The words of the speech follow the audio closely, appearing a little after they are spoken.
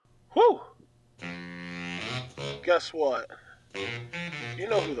guess what? You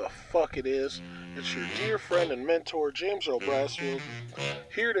know who the fuck it is. It's your dear friend and mentor, James Earl Brassfield,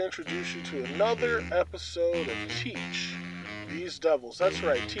 here to introduce you to another episode of Teach These Devils. That's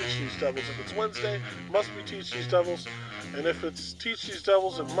right, Teach These Devils. If it's Wednesday, it must be Teach These Devils. And if it's Teach These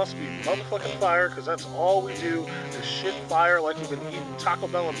Devils, it must be motherfucking fire, because that's all we do is shit fire like we've been eating Taco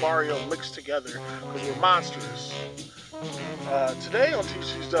Bell and Barrio mixed together, because we're monsters. Today on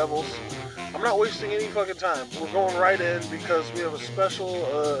Teach These Devils, I'm not wasting any fucking time. We're going right in because we have a special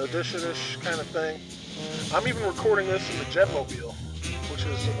edition-ish kind of thing. I'm even recording this in the Jetmobile, which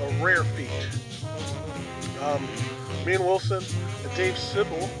is a rare feat. Me and Wilson and Dave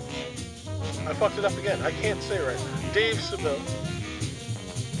Sybil, I fucked it up again. I can't say it right. Dave Sybil.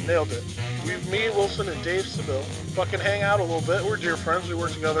 Nailed it. Me, Wilson, and Dave Sybil fucking hang out a little bit. We're dear friends. We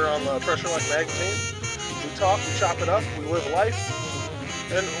work together on the Pressure Like magazine. We talk, we chop it up, we live life.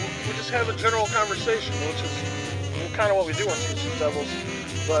 And we just have a general conversation, which is kind of what we do on Teach These Devils.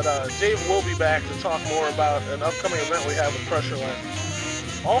 But Dave will be back to talk more about an upcoming event we have with Pressure Like.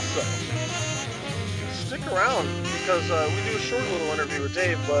 Also, stick around because we do a short little interview with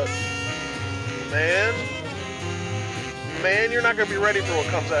Dave, but man, you're not going to be ready for what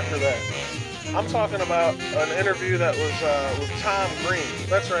comes after that. I'm talking about an interview that was with Tom Green.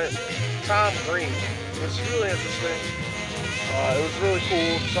 That's right, Tom Green. It's really interesting. It was really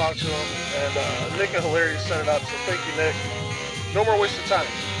cool to talk to him, and Nick and Hilarity set it up, so thank you, Nick. No more wasted time.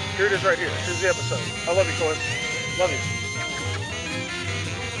 Here it is right here. Here's the episode. I love you, Coy. Love you.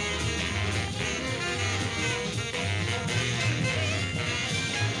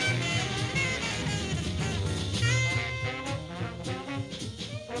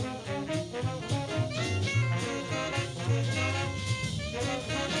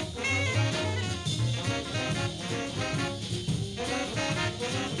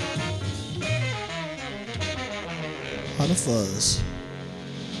 A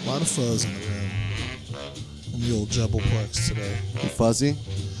lot of fuzz in the room. In the old Jubbleplex today. You fuzzy?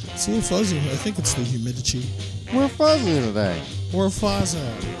 It's a little fuzzy. I think it's the humidity. We're fuzzy today. We're fuzzing.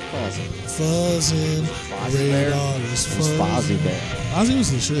 Fuzzy. Fuzzing. Fozzie Bear? Who's Fozzie Bear. Ozzy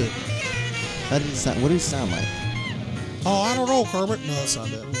was the shit. That didn't sound, what do you sound like? Oh, I don't know, Kermit. No, it's not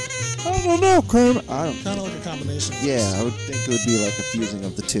that. I don't know, Kermit. Kind of like a combination. Yeah, I would think it would be like a fusing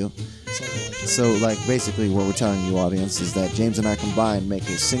of the two. Something like that. So, like, basically what we're telling you, audience, is that James and I combined make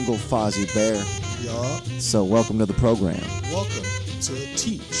a single Fozzie Bear. Yeah. So, welcome to the program. Welcome to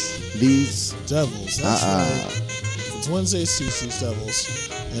Teach These Devils. That's right. It's Wednesday, Teach These Devils,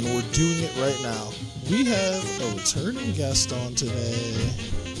 and we're doing it right now. We have a returning guest on today,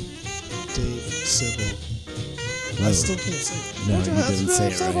 Dave Sybil. I still can't say it. No, you didn't say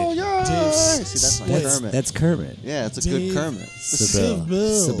it right. Dave See, that's my Kermit. That's Kermit. Yeah, it's a Dave good Kermit.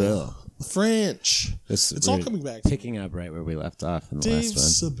 Sybil. French. It's all coming back. Picking up right where we left off in the Dave last one.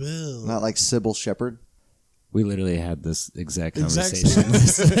 Sybil. Not like Sybil Shepherd. We literally had this exact conversation.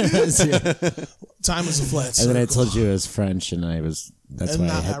 Yeah. Time is a flat circle. And then I told you it was French, and that's why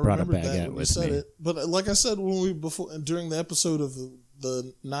I had brought a baguette with me. It. But like I said during the episode of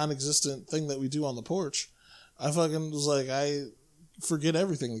the non-existent thing that we do on the porch, I fucking was like, I forget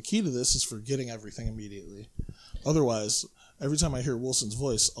everything. The key to this is forgetting everything immediately. Otherwise, every time I hear Wilson's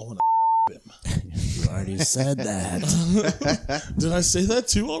voice, I want to him. You already said that. Did I say that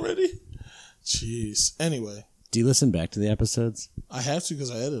too already? Jeez. Anyway. Do you listen back to the episodes? I have to because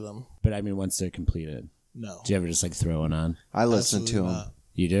I edit them. But I mean, once they're completed. No. Do you ever just like throw one on? I listen to them.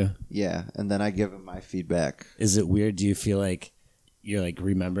 You do? Yeah, and then I give them my feedback. Is it weird? Do you feel like you're like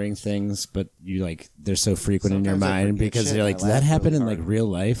remembering things, but you like they're so frequent in your mind because you're like, did that happen in like real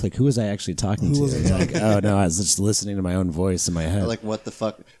life? Like, who was I actually talking to? You're like, oh no, I was just listening to my own voice in my head. Like, what the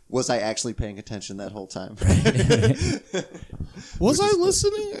fuck? Was I actually paying attention that whole time? Was I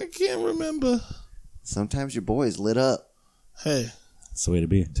listening? I can't remember. Sometimes your boy's lit up. Hey, it's the way to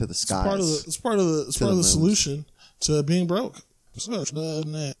be. To the skies. It's part of the solution to being broke.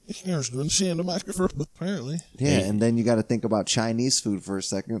 Apparently. Yeah, and then you got to think about Chinese food for a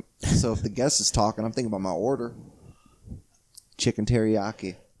second. So if the guest is talking, I'm thinking about my order. Chicken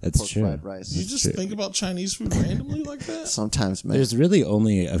teriyaki. That's pork true. Fried rice. You just think about Chinese food randomly like that? Sometimes, man. There's really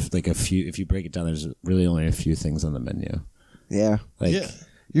only a few. If you break it down, there's really only a few things on the menu. Yeah. Like, yeah.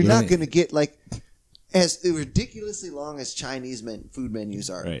 You're not going to get like as ridiculously long as Chinese food menus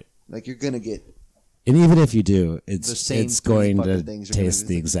are. Right. Like you're going to get. And even if you do, it's going to taste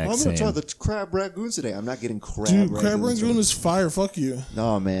the exact same. I'm going to try the crab ragoon today. I'm not getting crab Dude, ragoon. crab ragoon is fire. Fuck you.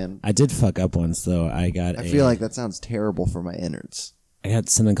 No, man. I did fuck up once though. I feel like that sounds terrible for my innards. I got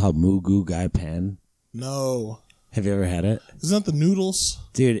something called Moo Goo Gai Pan. No. Have you ever had it? Isn't that the noodles?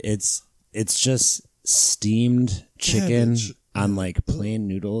 Dude, it's just steamed chicken Cabbage. on like plain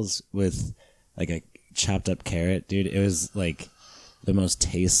noodles with like a chopped up carrot, dude. It was like the most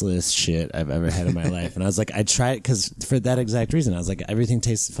tasteless shit I've ever had in my life. And I was like, I tried because for that exact reason, I was like, everything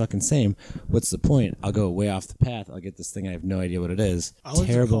tastes the fucking same. What's the point? I'll go way off the path. I'll get this thing. I have no idea what it is. I like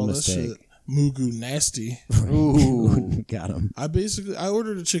Terrible to call mistake. That shit Mugu nasty. Ooh. Got him. I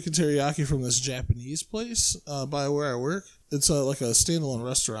ordered a chicken teriyaki from this Japanese place by where I work. It's like a standalone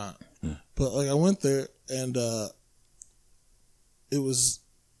restaurant, but like I went there and it was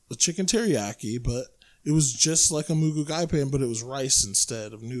a chicken teriyaki, but it was just like a Mugu gai pan, but it was rice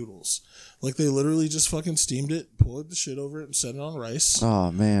instead of noodles. Like they literally just fucking steamed it, poured the shit over it, and set it on rice.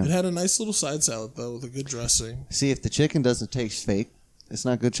 Oh man. It had a nice little side salad though with a good dressing. See, if the chicken doesn't taste fake, it's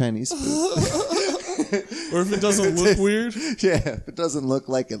not good Chinese food. Or if it doesn't look weird. Yeah, if it doesn't look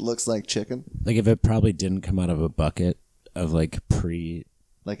like it looks like chicken, Like if it probably didn't come out of a bucket of like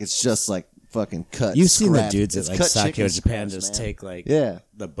like it's just like fucking cut. You've seen the scrapped. dudes It's at like cut Sakyo chicken Japan scraps, just man. take like Yeah,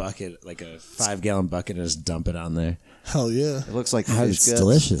 the bucket, like a 5-gallon bucket, and just dump it on there. Hell yeah. it looks like God, fish it's guts.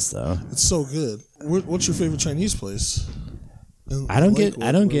 delicious though. It's so good. What's your favorite Chinese place? I don't get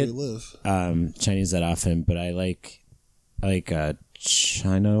where you live. Chinese that often, but I like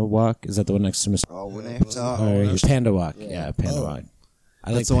China Walk. Is that the one next to Mr. Oh, when they have to, or Panda Walk? Yeah, Panda Walk.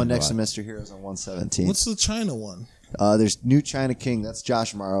 I that's the one next to Panda Mr. Heroes on 117. What's the China one? There's New China King. That's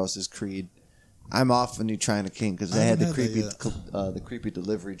Josh Maros' creed. I'm off of New China King because they I had the haven't had creepy, creepy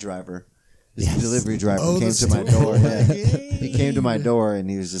delivery driver. Yes. The delivery driver Oh, came the to my store. door. Yeah. Yeah. He came to my door and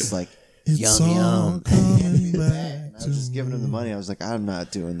he was just like, It's yum all yum. coming back And I was just giving him the money. I was like, I'm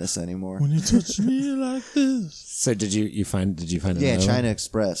not doing this anymore. when you touch me like this. So did you find Yeah, another one? China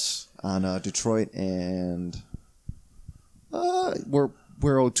Express on Detroit and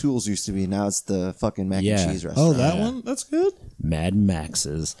where O'Toole's used to be. Now it's the fucking mac Yeah. and cheese restaurant. Oh, that one? That's good. Mad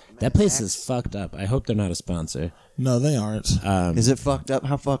Max's. That place is fucked up. I hope they're not a sponsor. No, they aren't. Is it fucked up?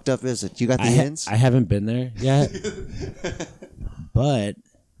 How fucked up is it? You got the hints? I haven't been there yet, but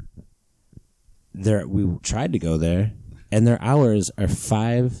we tried to go there, and their hours are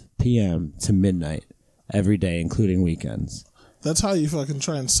 5 p.m. to midnight every day, including weekends. That's how you fucking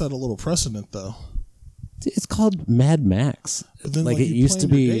try and set a little precedent, though. It's called Mad Max. But then, like it you used to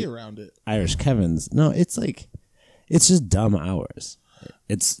plan your be day around it. Irish Kevin's. No, it's like it's just dumb hours.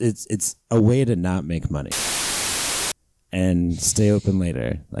 It's a way to not make money and stay open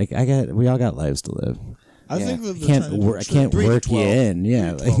later. Like we all got lives to live. I Yeah. think that I they're can't trying to do a I trick. can't 3 to work you 12. in.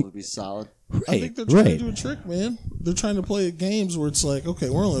 Yeah, 12 like, would be solid. I think they're trying right. to do a trick, man. They're trying to play games where it's like, okay,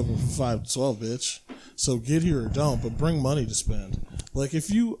 we're only open from 5 to 12, bitch. So get here or don't, but bring money to spend. Like if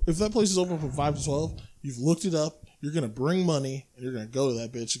that place is open from 5 to 12, you've looked it up. You're gonna bring money and you're gonna go to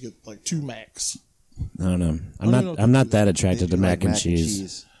that bitch and get like 2 macs. I don't know. don't even know if I'm they not do that They attracted do to like mac and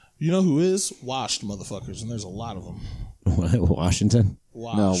cheese. You know who is washed motherfuckers, and there's a lot of them. Washington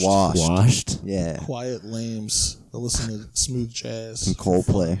Washed. No, washed. washed. Yeah. Quiet lames that listen to smooth jazz. And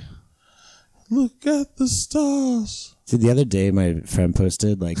Coldplay. Look at the stars. See, the other day my friend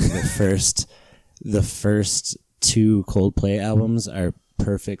posted like the first 2 Coldplay albums are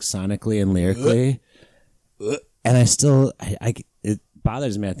perfect sonically and lyrically, and I still it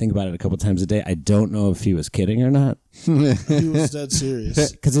bothers me. I think about it a couple times a day. I don't know if he was kidding or not. He was dead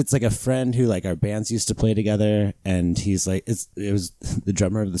serious. Because it's like a friend who like our bands used to play together, and he's like it was the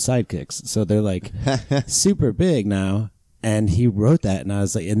drummer of the Sidekicks, so they're like super big now. And he wrote that, and I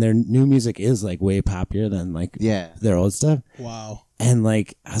was like, and their new music is like way poppier than like their old stuff. Wow. And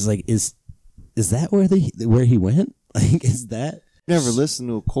like I was like, is that where he went? Like, is that? Never listened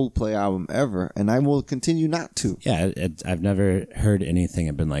to a Coldplay album ever, and I will continue not to. Yeah, I've never heard anything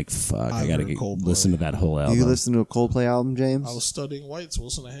and been like, fuck, I gotta heard Coldplay. listen to that whole Do album. you listen to a Coldplay album, James? I was studying whites.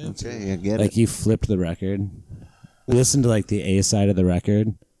 Wilson, I had to. Okay, I get Like it. you flipped the record. We listened to like the A side of the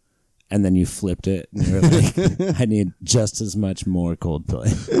record, and then you flipped it, and you were like, I need just as much more Coldplay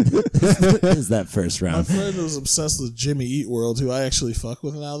as that first My round. friend was obsessed with Jimmy Eat World, who I actually fuck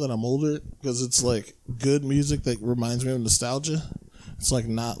with now that I'm older, because it's like good music that reminds me of nostalgia. It's like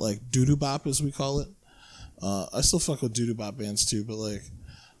not like doo-doo bop as we call it. I still fuck with doo-doo bop bands too, but like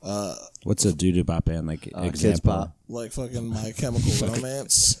What's a doo-doo bop band? Like example? Kids Bop. fucking My Chemical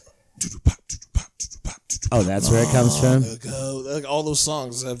Romance. Doo-doo bop, doo-doo bop, doo-doo bop, doo-doo bop. Oh, that's where it comes from? Like all those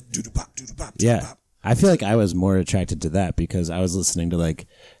songs have doo-doo bop, doo-doo bop, doo-doo Yeah. bop. I feel like I was more attracted to that because I was listening to like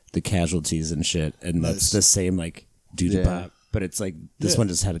the Casualties and shit, and that's the same like doo-doo Yeah. bop. But it's like this Yeah. one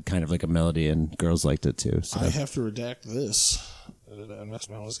just had kind of like a melody, and girls liked it too. So I have to redact this.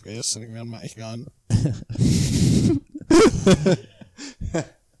 Sitting on my gun.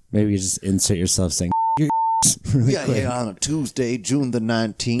 maybe you just insert yourself saying really Yeah, quick. on a Tuesday, June the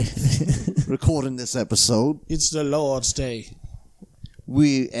 19th, recording this episode. It's the Lord's Day.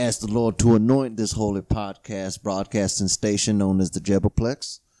 We ask the Lord to anoint this holy podcast broadcasting station known as the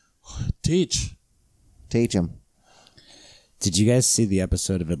Jebelplex. Teach. Teach him. Did you guys see the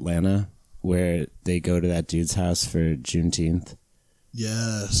episode of Atlanta where they go to that dude's house for Juneteenth?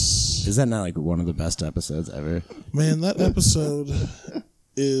 Yes. Is that not like one of the best episodes ever? Man, that episode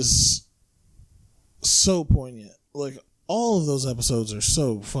is so poignant. Like, all of those episodes are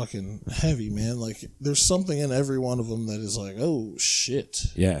so fucking heavy, man. Like, there's something in every one of them that is like, oh, shit.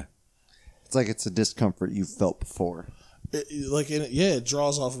 Yeah. It's like it's a discomfort you've felt before. It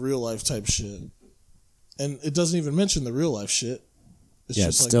draws off real life type shit. And it doesn't even mention the real life shit. It's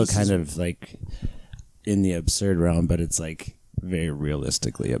just still kind of like in the absurd realm, but it's like very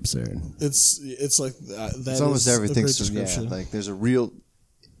realistically absurd. It's like that. It's almost is everything. a great So, yeah, description. like there's a real,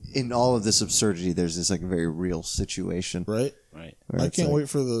 in all of this absurdity, there's this like very real situation. Right? Right. where I it's can't like- wait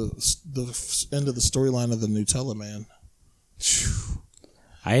for the end of the storyline of the Nutella Man.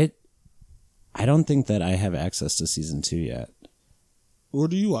 I don't think that I have access to season 2 yet.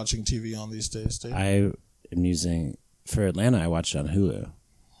 What are you watching TV on these days, Dave? I am using for Atlanta. I watched it on Hulu.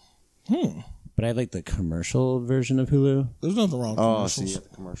 But I have like the commercial version of Hulu. There's nothing wrong with Oh, so commercials. you have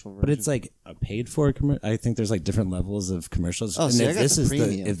the commercial version. But it's like a paid for commercial. I think there's like different levels of commercials. Oh, and see, I if got this the is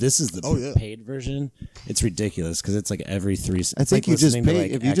premium. if this is the Oh, yeah. paid version, it's ridiculous because it's like every 3. I it's think like you just listening to, pay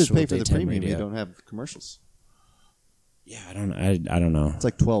like, if you just actual pay for the daytime premium, radio. you don't have commercials. Yeah, I don't know. It's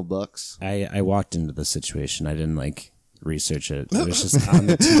like $12. I walked into the situation. I didn't like research it. It was just on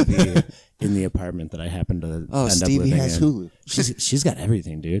the TV in the apartment that I happened to Oh, end Stevie up living has in. Hulu. She's got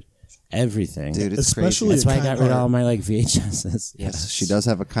everything, dude. Everything. Dude, it's Especially crazy. That's why I kind got rid of heart. all my like VHSs. Yes, she does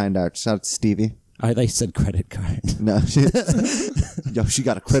have a kind heart. Shout out to Stevie. I like said credit card. No, she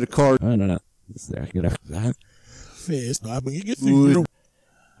got a credit card. I don't know. Is there- I got that? Fast. I mean, you get Would- through.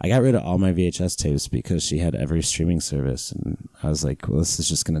 I got rid of all my VHS tapes because she had every streaming service, and I was like, "Well, this is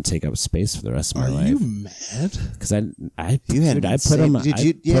just going to take up space for the rest of my Are you life." mad? Because I You had dude, I it put them, saved. Did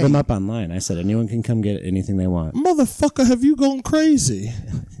you- I yeah, put them you- up online. I said anyone can come get anything they want. Motherfucker, have you gone crazy?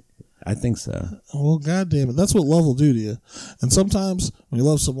 I think so. Well, goddamn it. That's what love will do to you. And sometimes when you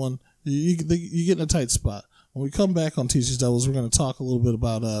love someone, you get in a tight spot. When we come back on Teachers Devils, we're going to talk a little bit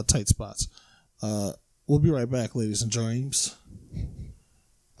about tight spots. We'll be right back, ladies and James.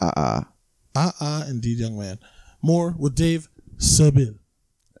 Indeed, young man. More with Dave Sabil.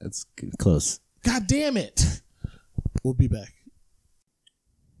 That's close. God damn it. We'll be back.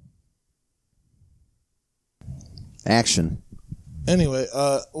 Action. Anyway,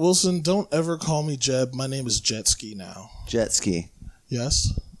 Wilson, don't ever call me Jeb. My name is Jetski now. Jet ski.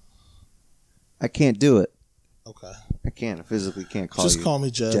 Yes? I can't do it. Okay. I can't. I physically can't call Just you call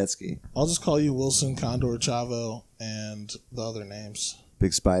me Jeb. jet ski. I'll just call you Wilson, Condor, Chavo, and the other names.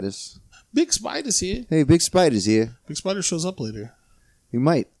 Big Spiders. Big Spider's here. Hey, Big Spider's here. Big Spider shows up later. He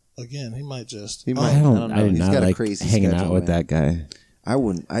might. Again, he might just. He Oh, might. I don't know. I did He's not got a like crazy hanging schedule, out with man. that guy. I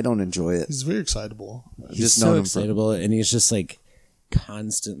wouldn't. I don't enjoy it. He's very excitable. I've He's just so known him excitable, and he's just like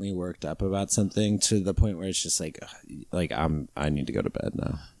constantly worked up about something to the point where it's just like I need to go to bed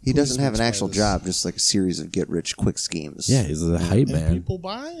now. He doesn't have an Big actual Spiders. job, just like a series of get rich quick schemes. Yeah, he's a hype And man. people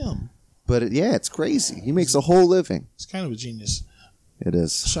buy him. But yeah, it's crazy. He makes a whole living. He's kind of a genius. It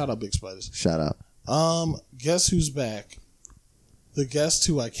is. Shout out Big Spiders. Shout out. Guess who's back? The guest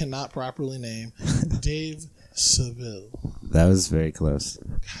who I cannot properly name, Dave Seville. That was very close.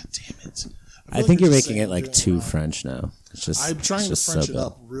 God damn it. I feel think you're you're just making saying it like doing too wrong. French now. It's just I'm trying it's to just French so it bad.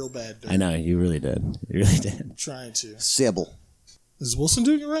 up real bad. I know you really did. You really did. I'm trying to. Sable. Is Wilson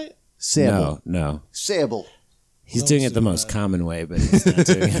doing it right? Sable. No. Sable. He's Don't doing it say the most that. common way, but he's not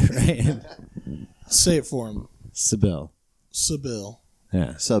doing it right. Say it for him. Sibyl. Seville.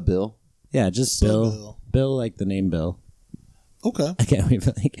 Yeah. Sub Bill. Yeah, just Sibyl. Bill. Bill, like the name Bill. Okay. I can't wait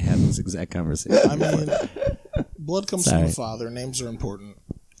to like have this exact conversation. I mean, blood comes from Sorry. the father. Names are important.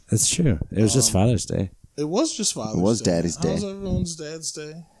 That's true. It was just Father's Day. It was just Father's It was Day. Daddy's Day. How's everyone's Dad's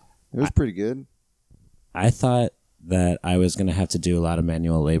Day? It was pretty good. I thought that I was going to have to do a lot of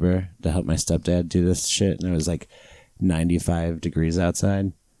manual labor to help my stepdad do this shit. And it was like 95 degrees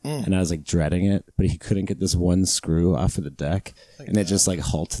outside. And I was like dreading it, but he couldn't get this one screw off of the deck. And it just like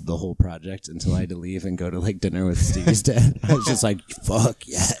halted the whole project until I had to leave and go to like dinner with Stevie's dad. I was just like, fuck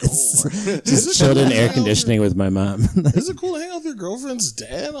yes. Just chilled in air conditioning with my mom. Is it cool to hang out with your girlfriend's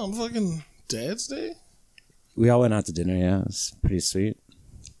dad on fucking Dad's Day? We all went out to dinner. Yeah, it was pretty sweet.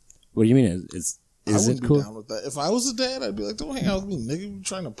 What do you mean? Is I it wouldn't be cool? down with that. If I was a dad, I'd be like, don't hang out with me, nigga. You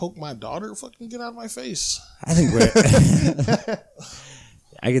trying to poke my daughter? Fucking get out of my face. I think we're.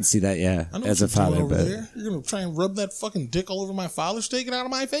 I could see that, yeah, I know as what a you're doing father, over but there. You're gonna try and rub that fucking dick all over my father's steak and out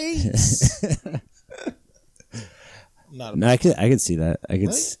of my face. Not a no, I could see that. I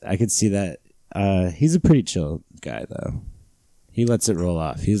could see that. He's a pretty chill guy, though. He lets it roll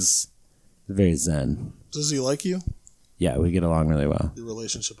off. He's very zen. Does he like you? Yeah, we get along really well. Your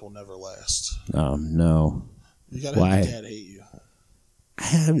relationship will never last. No. You gotta Why? have your dad hate you.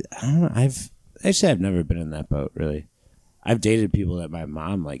 I don't know. I've never been in that boat, really. I've dated people that my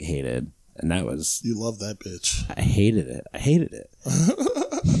mom like hated, and that was You love that bitch. I hated it.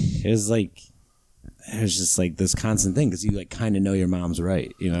 It was just like this constant thing because you like kind of know your mom's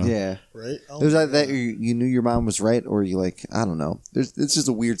right, you know? Yeah. Right? It was like that you knew your mom was right, or you like, I don't know. It's just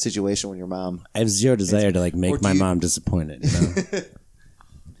a weird situation when your mom. I have zero desire to like Or make do my you- mom disappointed, you know?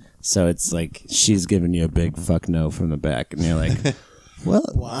 So it's like she's giving you a big fuck no from the back, and you're like, well,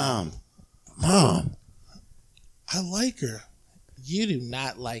 Wow. Mom. I like her. You do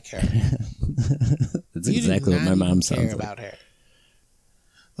not like her. that's exactly what my mom sounds like. about her.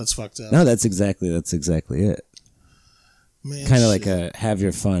 That's fucked up. No, that's exactly it. Man, Kind of like shit. a have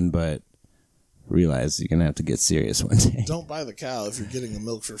your fun, but realize you're gonna have to get serious one day. Don't buy the cow if you're getting the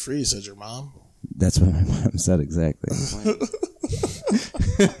milk for free, said your mom. That's what my mom said exactly.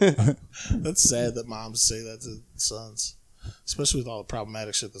 That's sad that moms say that to sons, especially with all the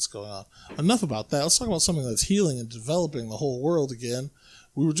problematic shit that's going on. Enough about that. Let's talk about something that's healing and developing the whole world again.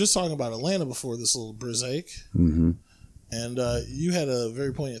 We were just talking about Atlanta before this little brisake. Mm-hmm. And you had a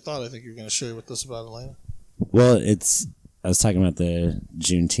very poignant thought I think you're going to share with us about Atlanta. Well, I was talking about the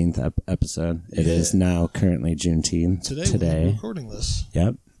Juneteenth episode. It is now currently Juneteenth. Today. We're recording this.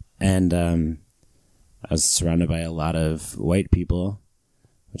 Yep. And I was surrounded by a lot of white people,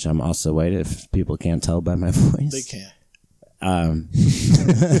 which I'm also white if people can't tell by my voice. They can't.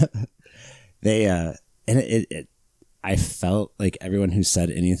 I felt like everyone who said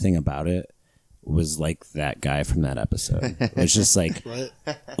anything about it was like that guy from that episode. It was just like Right?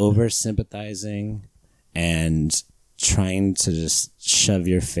 over sympathizing and trying to just shove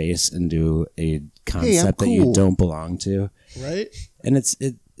your face into a concept that you cool. don't belong to. Right? And it's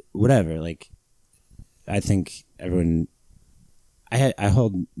whatever. Like, I think everyone, I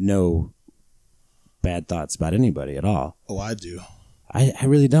hold no bad thoughts about anybody at all. Oh, I do. I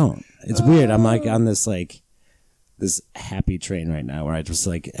really don't. It's weird. I'm like on this happy train right now where I just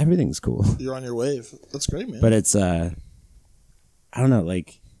like everything's cool. You're on your wave. That's great, man. But it's I don't know,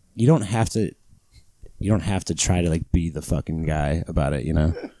 like you don't have to try to like be the fucking guy about it, you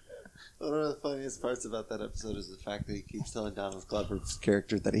know? One of the funniest parts about that episode is the fact that he keeps telling Donald Glover's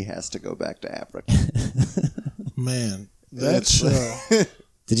character that he has to go back to Africa. Man, that It's show.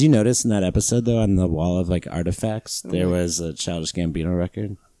 Did you notice in that episode though on the wall of like artifacts there was a Childish Gambino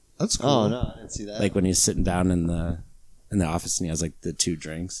record? That's cool. Oh, no, I didn't see that. Like when he's sitting down in the office and he has like the 2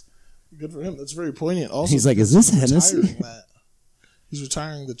 drinks. Good for him. That's very poignant. Also, He's like, "Is this Hennessy?" retiring that. He's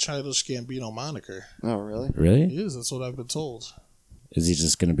retiring the Childish Gambino moniker. Oh, really? Really? He is. That's what I've been told. Is he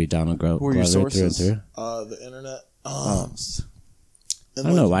just going to be Donald Glover Who are your through and sources? through? The internet. Oh. And I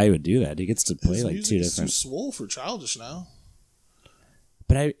don't know why he would do that. He gets to play his like music 2 is too different. swole for Childish now.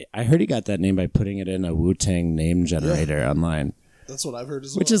 But I heard he got that name by putting it in a Wu-Tang name generator online, That's what I've heard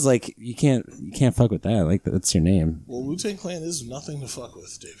as which well. is like you can't fuck with that. Like that's your name. Well, Wu-Tang Clan is nothing to fuck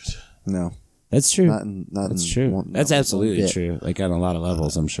with, David. No. That's true. That's true. That's absolutely true. Like on a lot of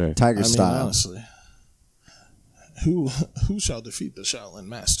levels, I'm sure. Tiger I mean, style. honestly, who shall defeat the Shaolin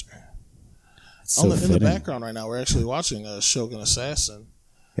Master? It's so In the fitting. background right now, we're actually watching Shogun Assassin.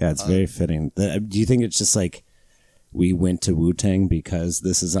 Yeah, it's very fitting. Do you think it's just like we went to Wu-Tang because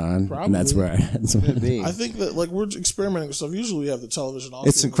this is on, and that's Probably. where that's where- Could be. I think that like we're experimenting with stuff. Usually, we have the television off.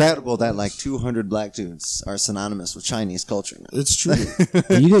 It's incredible that like 200 black dudes are synonymous with Chinese culture now. It's true.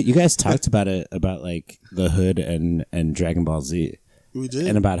 you guys talked about it about like the Hood and Dragon Ball Z, We did.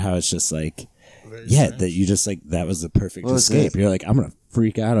 and about how it's just like Very yeah, strange. that you just like that was the perfect What was escape. it? You're like I'm gonna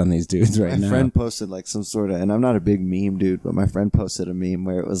freak out on these dudes right My now. friend posted like some sort of, and I'm not a big meme dude, but my friend posted a meme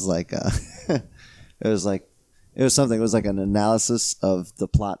where it was like, it was something. It was like an analysis of the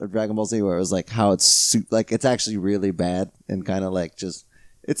plot of Dragon Ball Z, where it was like how it's like it's actually really bad and kind of like just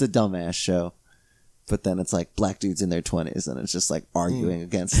it's a dumbass show. But then it's like black dudes in their 20s, and it's just like arguing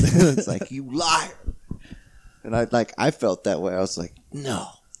against it. It's like you liar, and I felt that way. I was like, no,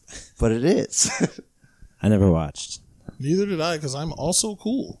 but it is. I never watched. Neither did I, because I'm also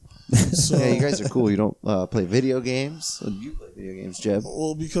cool. So, Yeah, you guys are cool. You don't play video games. You play video games, Jeb.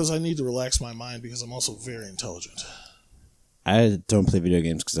 well, because I need to relax my mind because I'm also very intelligent. I don't play video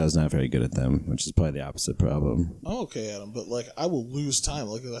games because I was not very good at them, which is probably the opposite problem. I'm okay at them, but like I will lose time.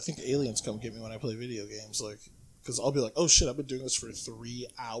 Like I think aliens come get me when I play video games. Like Because I'll be like, oh shit, I've been doing this for 3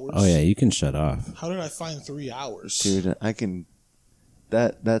 hours. Oh yeah, you can shut off. How did I find 3 hours? Dude, I can.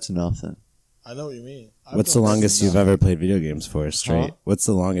 That's nothing. I know what you mean. What's the longest you've ever played video games for straight? Huh? What's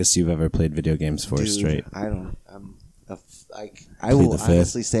the longest you've ever played video games for Dude, straight? I don't. I will the fifth.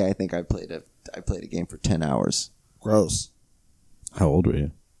 honestly say I think I played a game for 10 hours. Gross. How old were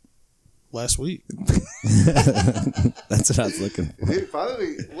you? Last week. That's what I was looking for. Dude,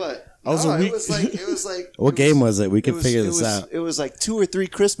 probably what? I was a week. It was like. What game was it? We could figure this out. out. It was like 2 or 3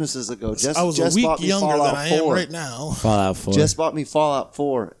 Christmases ago. I was just a bought week me younger Fallout than I am 4. right now. Fallout 4. Just bought me Fallout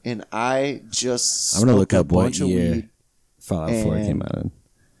 4, and I just. I'm gonna look smoked a up what bunch of year weed Fallout 4 came out in.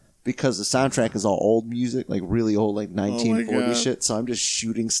 because the soundtrack is all old music, like really old, like 1940 God. shit. So I'm just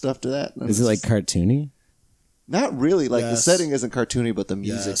shooting stuff to that. and I'm Is it like just- cartoony? Not really. Like the Yes. setting isn't cartoony, but the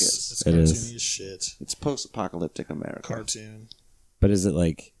music Yes, is. it's It is. cartoony as shit. It's post-apocalyptic America. Cartoon. But is it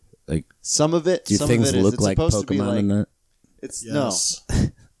like Some of it. do some things of it is, look it's like supposed to be Pokemon like, in that? It's Yes.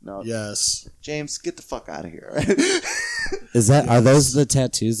 no. Yes. James, get the fuck out of here. Is that are those the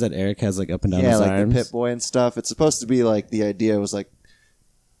tattoos that Eric has like up and down yeah, his like arms? the Pit Boy and stuff. It's supposed to be like the idea was like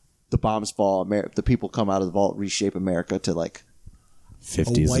the bombs fall, the people come out of the vault, reshape America to like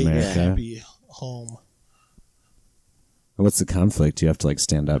 50s a white, America. happy home. What's the conflict? You have to like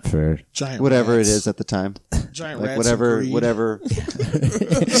stand up for Giant whatever rats. it is at the time. Giant Like rats. whatever, and greed. whatever.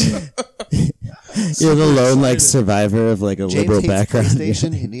 You're the lone like survivor of like a James liberal hates background.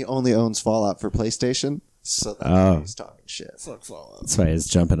 PlayStation, and he only owns Fallout for PlayStation. So that's why he's talking shit. Fuck Fallout. That's why he's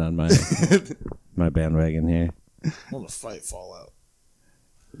jumping on my my bandwagon here. I'm gonna fight Fallout.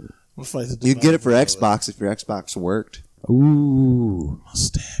 I'm gonna fight the You'd get it for developer of Xbox if your Xbox worked. Ooh, I'll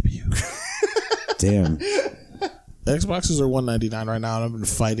stab you. damn. Xboxes are $199 right now, and I've been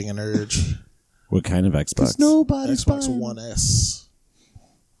fighting an urge. What kind of Xbox? Nobody's Xbox buying. One S,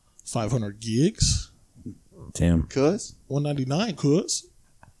 500 gigs, Damn. Cuz? $199. Cuz.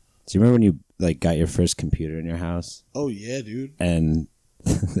 Do you remember when you like got your first computer in your house Oh yeah, dude. and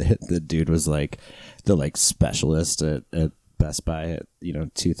the dude was like the like specialist at Best Buy at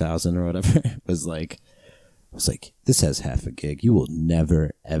 2000 or whatever was like this has half a gig. You will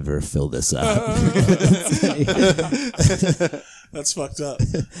never ever fill this up. That's fucked up,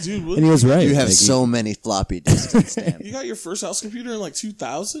 dude. And he was right. You have Like, so many floppy disks. You got your first house computer in like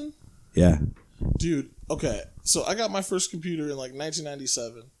 2000, yeah. dude. Okay, so I got my first computer in like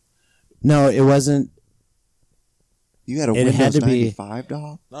 1997. No, it wasn't. You had a It Windows had to be- 95,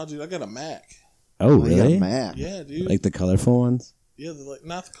 dog? No, dude, I got a Mac. Oh, You got a really? Mac. Yeah, dude. Like the colorful ones? yeah, like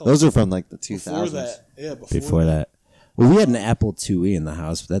not the color. Those are from like the 2000s. before that. Yeah, Before that. Well, we had an Apple IIe in the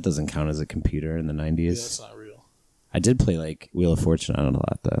house, but that doesn't count as a computer in the 90s. Yeah, that's not real. I did play like Wheel of Fortune on it a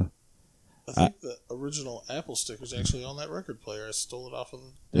lot, though. I think the original Apple stick was actually on that record player. I stole it off of the.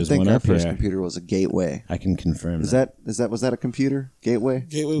 I There's think one our up first here. computer was a Gateway. I can confirm Was that a computer? Gateway?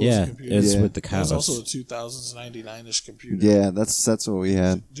 Gateway was Yeah, a computer. it's Yeah. with the It cows. was also a 2000s 99ish computer. Yeah, that's what we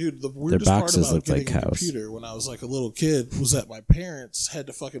had. Dude, the weirdest part boxes about looked like getting a cows. computer when I was like a little kid was that my parents had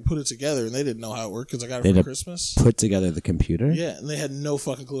to fucking put it together and they didn't know how it worked because I got it They for had to Christmas. Put together the computer? Yeah, and they had no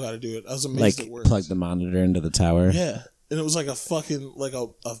fucking clue how to do it. I was amazed Like it worked. plug the monitor into the tower? Yeah, and it was like a fucking like a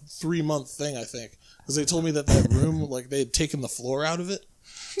 3-month thing, I think, because they told me that room like they had taken the floor out of it.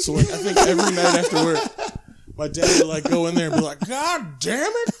 So like I think every night after work, my dad would like go in there and be like, "God damn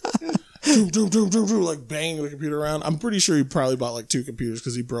it!" like banging the computer around. I'm pretty sure he probably bought like 2 computers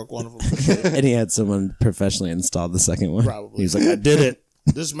because he broke one of them. For sure. And he had someone professionally install the second one? Probably. He was like, I did it.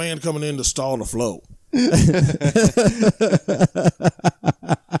 This man coming in to stall the flow.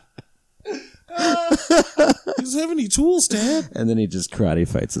 He doesn't have any tools, Dad. And then he just karate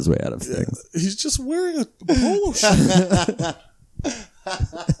fights his way out of things. He's just wearing a polo shirt.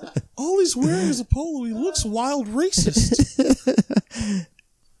 All he's wearing is a polo. He looks wild racist.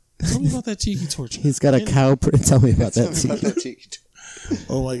 Tell me about that tiki torch. He's got a cow. Tell me about that.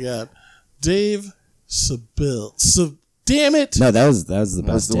 Oh my god, Dave Sabil. Damn it, No, that was the best.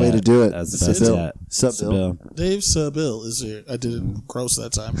 That's the way to do it. That was the best. Bill. Tat. Sup, Bill? Dave Sabil is here. I did it gross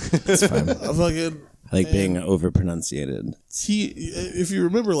that time. It's fine. I fucking I like being over pronunciated. he. If you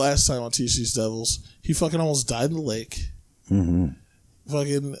remember last time on TC's Devils, he fucking almost died in the lake. Mm-hmm.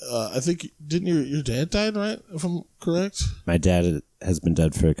 Fucking, I think didn't your dad died, right? If I'm correct. My dad has been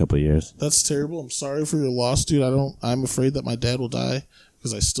dead for a couple of years. That's terrible. I'm sorry for your loss, dude. I'm afraid that my dad will die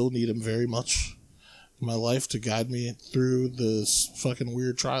because I still need him very much in my life to guide me through the fucking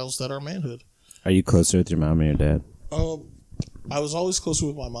weird trials that are manhood. Are you closer with your mom or your dad? I was always closer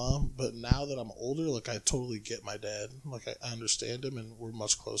with my mom, but now that I'm older, like I totally get my dad. Like I understand him, and we're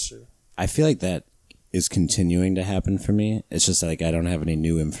much closer. I feel like that is continuing to happen for me. It's just like I don't have any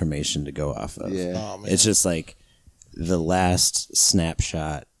new information to go off of. Yeah. Oh man, It's just like the last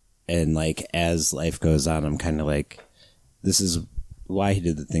snapshot, and like as life goes on, I'm kind of like, this is why he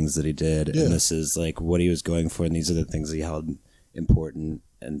did the things that he did, and this is like what he was going for, and these are the things that he held important,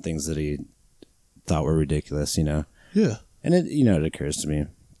 and things that he thought were ridiculous, you know. Yeah. And it, you know, it occurs to me,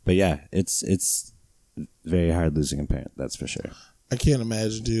 but yeah, it's very hard losing a parent. That's for sure. I can't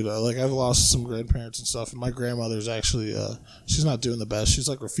imagine, dude. Like, I've lost some grandparents and stuff, and my grandmother's actually, she's not doing the best. She's,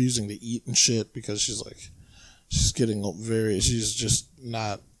 like, refusing to eat and shit because she's she's just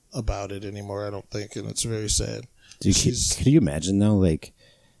not about it anymore, I don't think, and it's very sad. Dude, could you imagine, though, like,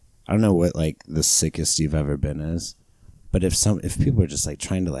 I don't know what, like, the sickest you've ever been is, but if people are just, like,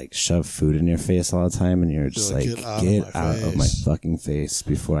 trying to, like, shove food in your face all the time, and you're just like, get out of my fucking face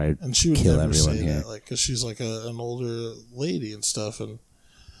before I and she would kill never everyone say here. That, like, because she's, like, an older lady and stuff, and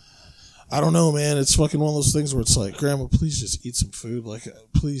I don't know, man. It's fucking one of those things where it's like, Grandma, please just eat some food. Like,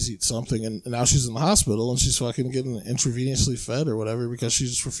 please eat something. And now she's in the hospital, and she's fucking getting intravenously fed or whatever because she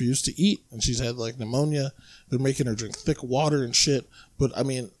just refused to eat. And she's had, like, pneumonia. They're making her drink thick water and shit. But, I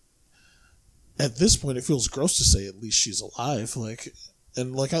mean, at this point, it feels gross to say at least she's alive. Like,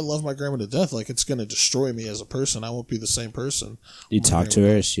 and, like, I love my grandma to death. Like, it's going to destroy me as a person. I won't be the same person. You talk to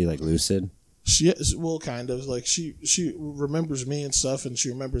her? Is she, like, lucid? She is, well, kind of. Like, she remembers me and stuff, and she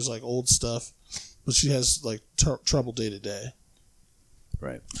remembers, like, old stuff, but she has, like, trouble day to day.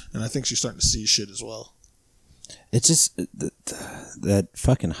 Right. And I think she's starting to see shit as well. It's just that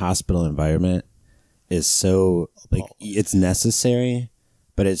fucking hospital environment is so, like, it's necessary,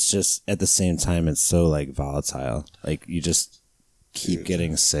 but it's just, at the same time, it's so, like, volatile. Like, you just keep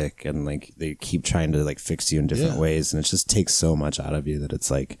getting sick, and, like, they keep trying to, like, fix you in different ways, and it just takes so much out of you that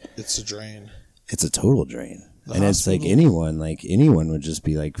it's like, it's a drain. It's a total drain. And it's like anyone would just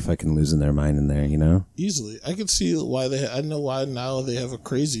be like fucking losing their mind in there, you know? Easily. I could see why I know why now they have a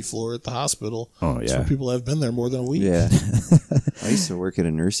crazy floor at the hospital. Oh, yeah. So people have been there more than a week. Yeah. I used to work at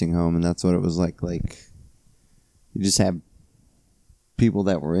a nursing home, and that's what it was like. Like, you just have people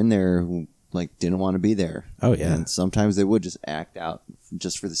that were in there who, like, didn't want to be there. Oh, yeah. And sometimes they would just act out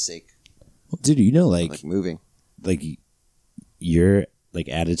just for the sake well, dude, you know, of, like, moving. Like, your, like,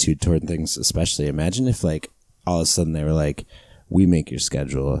 attitude toward things, especially, imagine if, like, all of a sudden they were like, we make your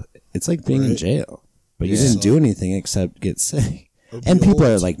schedule. It's like being in jail. But you didn't do anything except get sick. And people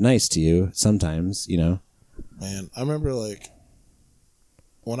are, like, nice to you sometimes, you know? Man, I remember, like,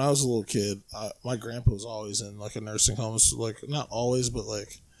 when I was a little kid, my grandpa was always in, like, a nursing home. So, like, not always, but,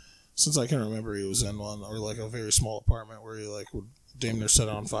 like, since I can remember, he was in one, or, like, a very small apartment where he, like, would damn near set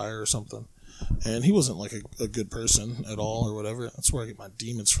it on fire or something. And he wasn't, like, a good person at all or whatever. That's where I get my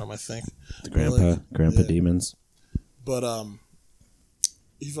demons from, I think. The grandpa demons. But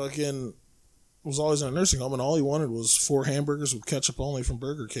he fucking was always in a nursing home, and all he wanted was 4 hamburgers with ketchup only from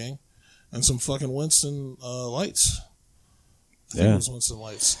Burger King and some fucking Winston Lights. I think it was Winston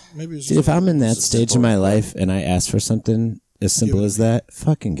Lights. Maybe it was. Dude, if I'm in that stage of my life and I ask for something as simple as that,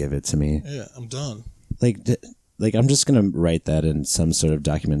 fucking give it to me. Yeah, I'm done. Like I'm just gonna write that in some sort of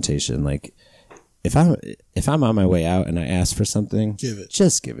documentation. Like, if I'm on my way out and I ask for something,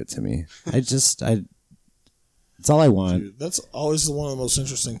 just give it to me. It's all I want. Dude, that's always one of the most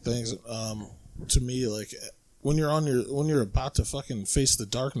interesting things to me. Like, when you're about to fucking face the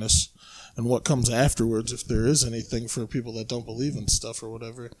darkness and what comes afterwards, if there is anything for people that don't believe in stuff or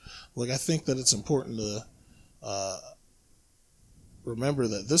whatever. Like, I think that it's important to remember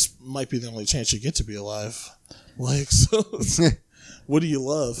that this might be the only chance you get to be alive. Like, so what do you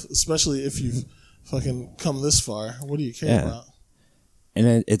love? Especially if you've fucking come this far. What do you care about?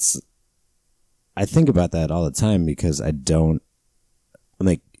 And I think about that all the time because I'm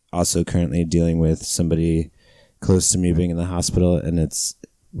like also currently dealing with somebody close to me being in the hospital, and it's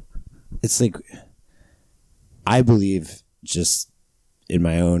like, I believe just in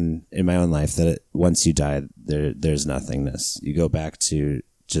my own life that once you die, there's nothingness. You go back to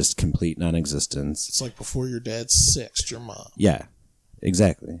just complete non-existence. It's like before your dad sexed your mom. Yeah,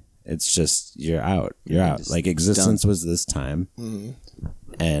 exactly. It's just, you're out. You're out. Like, existence was this time. Mm-hmm.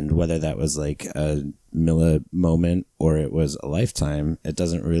 And whether that was like a moment or it was a lifetime, it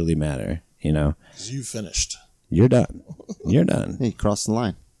doesn't really matter, you know? 'Cause you finished. You're done. You're done. Hey, you crossed the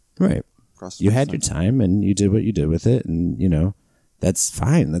line. Right. You had your time and you did what you did with it, and, you know, that's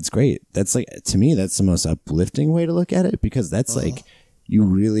fine. That's great. That's like, to me, that's the most uplifting way to look at it, because that's like, you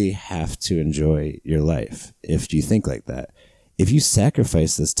really have to enjoy your life if you think like that. If you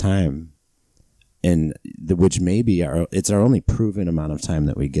sacrifice this time, which may be it's our only proven amount of time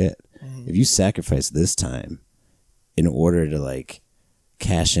that we get. Mm-hmm. If you sacrifice this time in order to, like,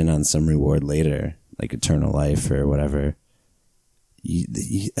 cash in on some reward later, like eternal life or whatever,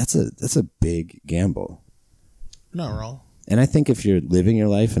 that's a big gamble. Not wrong. And I think if you're living your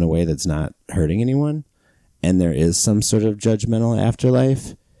life in a way that's not hurting anyone, and there is some sort of judgmental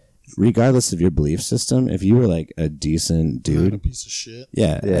afterlife, regardless of your belief system, if you were like a decent dude, Not a piece of shit.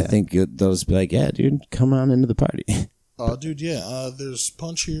 yeah. I think those be like, yeah, dude, come on into the party. Oh, dude, yeah. There's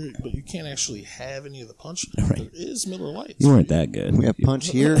punch here, but you can't actually have any of the punch. Right. There is Miller Lights. You weren't that good. We have punch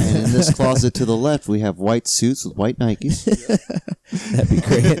here, and in this closet to the left, we have white suits with white Nikes. That'd be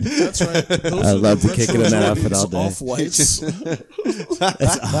great. That's right. Those I'd are love the to kick it retro in that outfit Jordans, all day. Off-whites.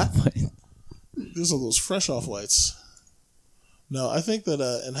 That's awful. These are those fresh off-whites. No, I think that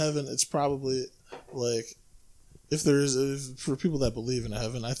in heaven, it's probably like, for people that believe in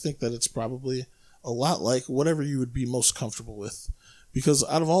heaven, I think that it's probably a lot like whatever you would be most comfortable with. Because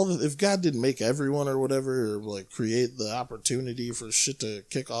out of if God didn't make everyone or whatever, or like create the opportunity for shit to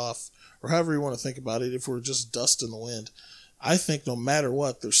kick off, or however you want to think about it, if we're just dust in the wind, I think no matter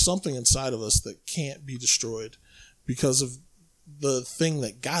what, there's something inside of us that can't be destroyed because of the thing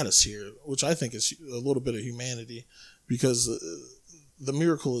that got us here, which I think is a little bit of humanity. Because the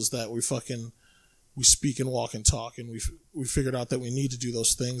miracle is that we speak and walk and talk, and we figured out that we need to do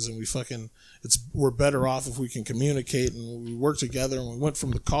those things, and we're better off if we can communicate, and we work together, and we went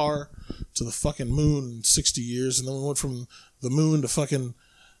from the car to the fucking moon in 60 years, and then we went from the moon to fucking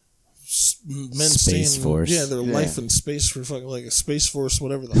men Space staying, Force. yeah, their life in space for fucking like a Space Force,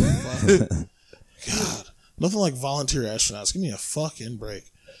 whatever the fuck. God, nothing like volunteer astronauts. Give me a fucking break.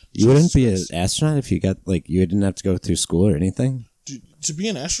 You wouldn't be an astronaut if you got you didn't have to go through school or anything. Dude, to be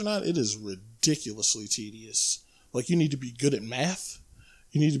an astronaut, it is ridiculously tedious. Like, you need to be good at math.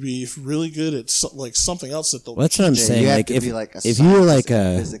 You need to be really good at something else that they'll. Well, that's what I'm saying. You have Like to be like a if you were like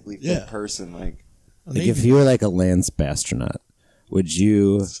a physically fit person, like if you were like a Lance astronaut, would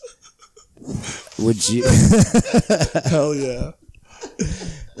you? Hell yeah!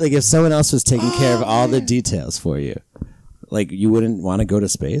 Like if someone else was taking care of all the details for you, like you wouldn't want to go to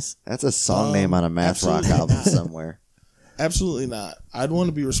space? that's a song name on a math rock album somewhere. Absolutely not. I'd want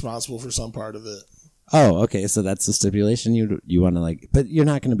to be responsible for some part of it. Oh, okay. So that's the stipulation. You want to but you're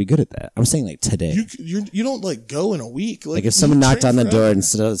not going to be good at that. I'm saying like today. You don't go in a week. Like if someone knocked on the door and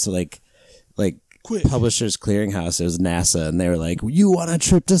so like Quick. Publishers Clearinghouse, it was NASA, and they were like, "You want a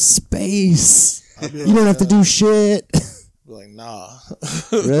trip to space? I'd be You don't have to do shit." Be like, nah.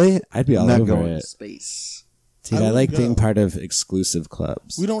 Really? I'd be all not over going to it. space. Dude, I I like would being go. part of exclusive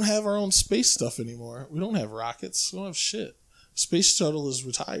clubs. We don't have our own space stuff anymore. We don't have rockets. We don't have shit. Space shuttle is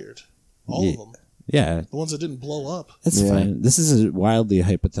retired. All of them. Yeah, The ones that didn't blow up. that's fine. This is a wildly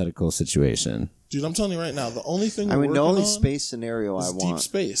hypothetical situation. Dude, I'm telling you right now, the only thing I we're mean, the working only on space scenario I is deep want.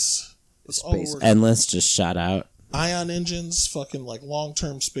 space. That's all Space. we're working Endless, just shot out. on. Ion engines, fucking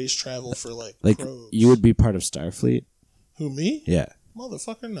long-term space travel for Like pros. you would be part of Starfleet. Who, me? Yeah.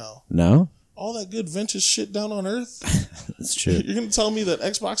 Motherfucker, no. No, All that good vintage shit down on Earth? that's true. You're going to tell me that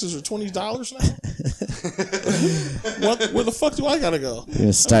Xboxes are $20 now? Where the fuck do I got to go? You're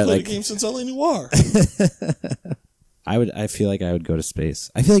gonna start I've played like the game since LA Noire. I feel like I would go to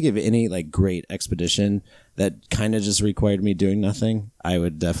space. I feel like if any great expedition that kind of just required me doing nothing, I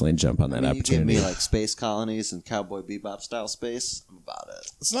would definitely jump on that You give opportunity. me space colonies and Cowboy Bebop style space. I'm about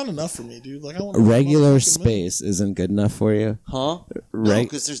it. It's not enough for me, dude. I want Regular space isn't good enough for you. Huh? No, Right.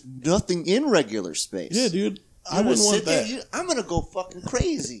 because there's nothing in regular space. Yeah, dude. I I'm gonna wouldn't want sit there, that. I'm gonna go fucking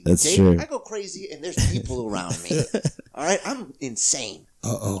crazy. That's Dave. true. I go crazy, and there's people around me. All right, I'm insane.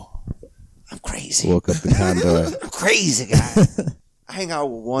 Uh-oh. I'm crazy. Woke up the condor. I'm crazy guy. I hang out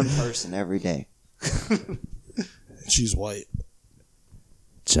with one person every day. She's white.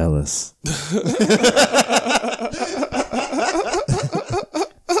 Jealous.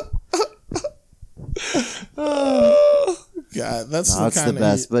 God, that's No, the it's kind the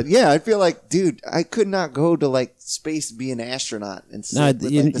best. But yeah, I feel like, dude, I could not go to space, be an astronaut, and sit No, with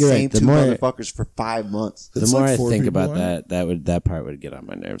the you're same right. The two more- motherfuckers for 5 months. The It's more like I 4 think people, about right? that part would get on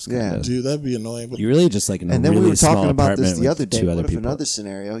my nerves. Yeah. Kinda. Dude, that'd be annoying. But You really just in a And then really we were talking small about this apartment the with other day. two What other if people. another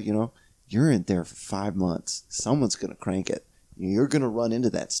scenario, you're in there for 5 months. Someone's going to crank it. You're going to run into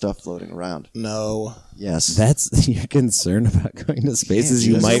that stuff floating around. no. Yes. That's your concern about going to spaces. Yeah,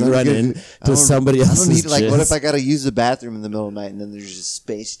 You dude, might that's not run good. into I don't- somebody I else's don't need, what jizz. if I got to use the bathroom in the middle of the night and then there's just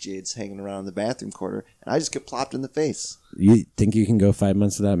space jids hanging around in the bathroom corner and I just get plopped in the face? You think you can go 5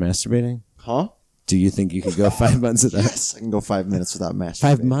 months without masturbating? Huh? Do you think you could go 5 months without? Yes, I can go 5 minutes without masturbating.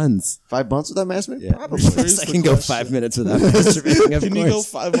 5 months. 5 months without masturbating? Yeah. Probably. Here's I the can go question. 5 minutes without masturbating. Of Can you go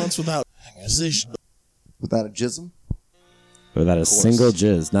course, 5 months without Without a jism? without a single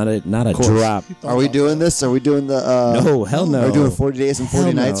jizz, not a course. drop. Are we doing this? Are we doing the... No, hell no. Are we doing 40 Days and 40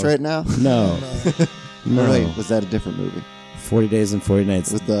 Hell no. Nights right now? No, no. Or wait, was that a different movie? 40 Days and 40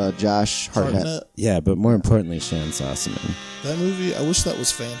 Nights. with Josh Hartnett. Yeah, but more importantly, Shannon Sossaman. That movie, I wish that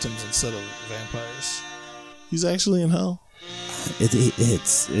was phantoms instead of vampires. He's actually in hell.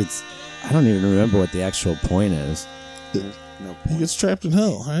 It's. I don't even remember what the actual point is. There's no He point. gets trapped in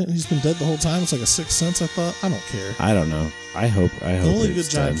hell, right? He's been dead the whole time. It's like a Sixth Sense, I thought. I don't care. I don't know. I hope. The only good it's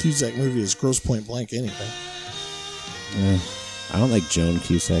John done. Cusack movie is Gross Point Blank anyway. I don't like Joan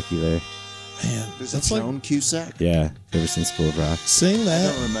Cusack either. Man, There's that's a like Joan Cusack. Yeah, ever since School of Rock. saying I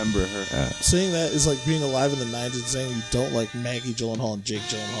that. don't remember her. Saying that is like being alive in the 90s and saying you don't like Maggie Gyllenhaal and Jake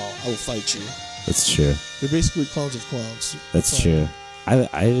Gyllenhaal. I will fight you. That's true. They're basically clones of clones. That's all. true.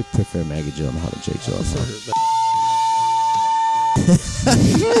 I prefer Maggie Gyllenhaal to Jake I prefer Gyllenhaal. her.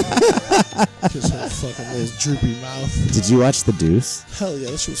 Just her fucking little droopy mouth. Did you watch The Deuce? Hell yeah,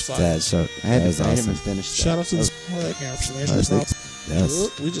 that shit was fire. That was I awesome. haven't finished that. Shout out to That this. Well, that came after was- Smash Mouth.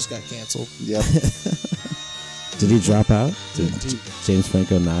 Yes. We just got canceled. Yep. Did he drop out? Did Dude, James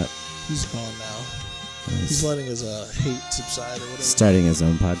Franco not? he's gone now. He's letting his hate subside or whatever. Starting his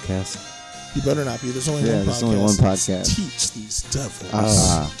own podcast. He better not be. There's only Yeah, one there's podcast. only one that's podcast. Teach these devils.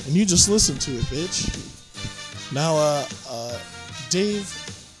 Ah. And you just listen to it, bitch. Now, Dave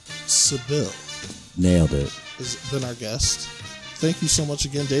Seville Nailed it. has been our guest. Thank you so much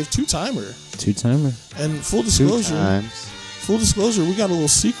again, Dave. Two-timer. 2-timer. And full 2 disclosure, times. we got a little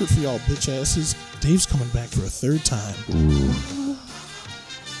secret for y'all bitch asses. Dave's coming back for a third time. Ooh.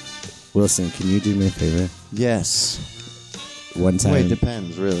 Wilson, can you do me a favor? Yes. One time, Wait,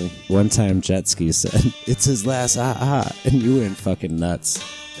 depends, really. one time, Jet Ski said it's his last and you went fucking nuts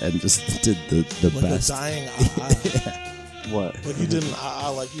and just did the Like best. a dying What? Like you didn't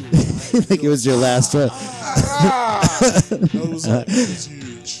like you were dying. Like it was your last one. It was like, it was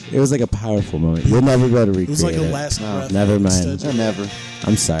huge. It was like a powerful moment. You'll never be able to recreate It was like a it. last No, breath. never mind. Instead, Never.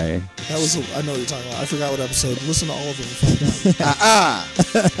 I'm sorry. That was I know what you're talking about. I forgot what episode. Listen to all of them. and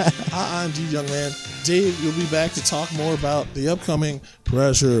find out. Indeed, young man. Dave, you'll be back to talk more about the upcoming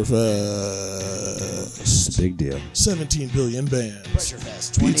Pressure Fest. It's a big deal. 17 billion bands. Pressure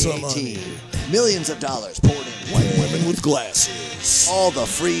Fest Pizza 2018. money. Millions of dollars poured in. White women with glasses. All the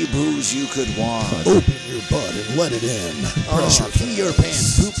free booze you could want. Open your butt and let it in. Pressure Pee your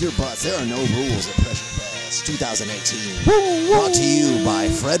pants, poop your butts. There are no rules at Pressure Fest 2018. Brought to you by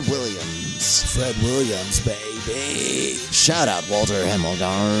Fred Williams. Fred Williams, baby. Shout out Walter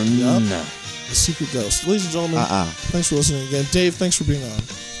Hemmelgarn. Yup. The Secret Ghost. Ladies and gentlemen, Uh-uh. thanks for listening again. Dave, thanks for being on.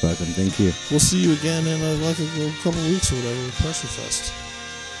 Welcome. Thank you. We'll see you again in like a couple weeks or whatever with Pressure Fest.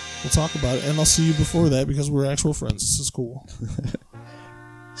 We'll talk about it, and I'll see you before that because we're actual friends. This is cool.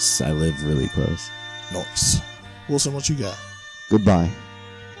 I live really close. Nice. Wilson, what you got? Goodbye.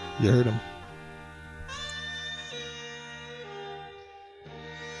 You heard him.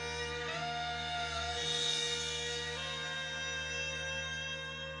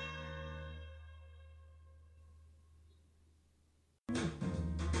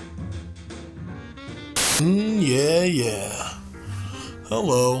 Yeah.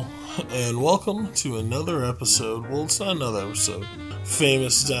 Hello, and welcome to another episode. Well, it's not another episode.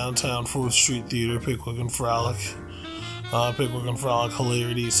 Famous downtown 4th Street Theater, Pickwick and Frolic. Pickwick and Frolic,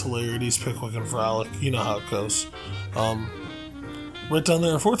 hilarities, Pickwick and Frolic. You know how it goes. Right down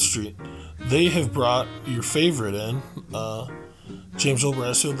there on 4th Street. They have brought your favorite in, James Earl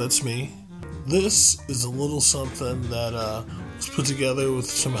Brassfield, that's me. This is a little something that was put together with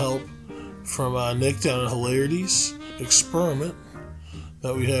some help from Nick down at Hilarities Experiment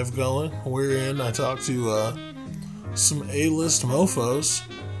that we have going. Wherein I talk to some A-list mofos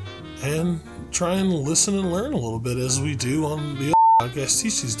and try and listen and learn a little bit as we do on the podcast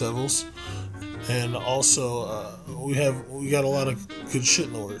Teach These Devils. And also we got a lot of good shit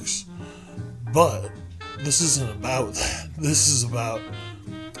in the works. But this isn't about that. This is about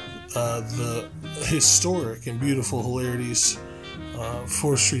the historic and beautiful Hilarities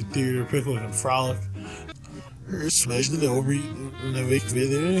 4th Street Theater, Pickwick and Frolic.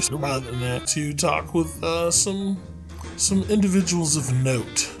 To talk with some individuals of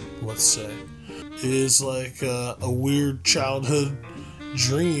note, let's say. It is like a weird childhood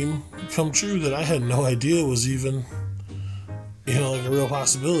dream come true that I had no idea was even, like a real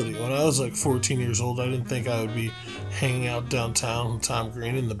possibility. When I was like 14 years old, I didn't think I would be hanging out downtown with Tom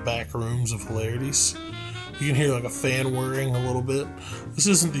Green in the back rooms of Hilarities. You can hear like a fan whirring a little bit. This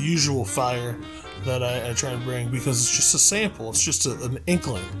isn't the usual fire that I try to bring because it's just a sample. It's just an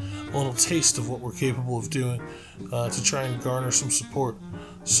inkling, a little taste of what we're capable of doing to try and garner some support.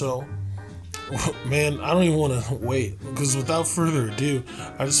 So, man, I don't even want to wait because without further ado,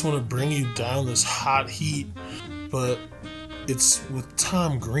 I just want to bring you down this hot heat. But it's with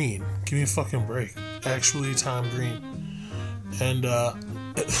Tom Green. Give me a fucking break. Actually, Tom Green. And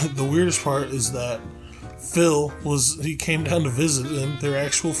the weirdest part is that Phil he came down to visit, and they're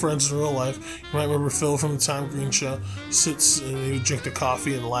actual friends in real life. You might remember Phil from the Tom Green Show. Sits and he would drink the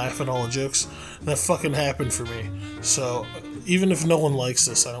coffee and laugh at all the jokes. And that fucking happened for me. So even if no one likes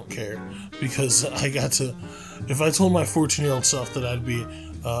this, I don't care, because I got to. If I told my 14-year-old self that I'd be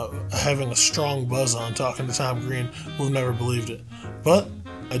having a strong buzz on talking to Tom Green, would have never believed it. But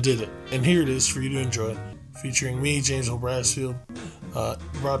I did it, and here it is for you to enjoy, featuring me, James Earl Brassfield.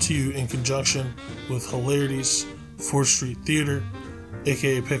 Brought to you in conjunction with Hilarities, 4th Street Theater,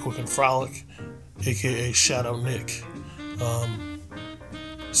 aka Pickwick and Frolic, aka Shadow Nick.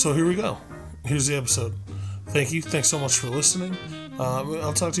 So here we go. Here's the episode. Thank you. Thanks so much for listening.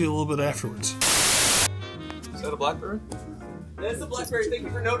 I'll talk to you a little bit afterwards. Is that a BlackBerry? That's a BlackBerry. Thank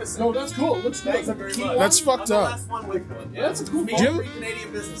you for noticing. No, that's cool. Looks good. That's fucked up. Yeah, that's a cool phone.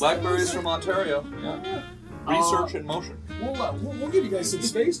 Canadian business. BlackBerry's from Ontario. Yeah. Research in motion. We'll give you guys some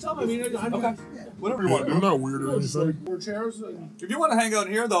space, Tom. I mean, okay. Whatever you want to do. I'm not weird or anything. More chairs. If you want to hang out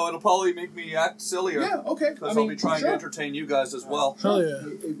here, though, it'll probably make me act sillier. Yeah, okay. Because I'll be trying to entertain you guys as well. Hell yeah.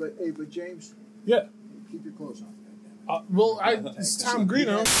 Hey, but James. Yeah. Keep your clothes on. It's Tom Green.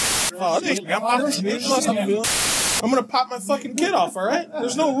 I'm gonna pop my fucking kid off. All right.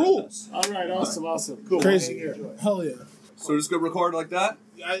 There's no rules. All right. Awesome. Cool. Crazy. Hell yeah. So just go record like that?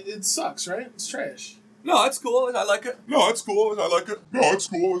 It sucks, right? It's trash. No, it's cool. I like it. It's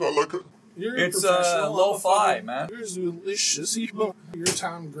lo-fi, man. You're delicious. You're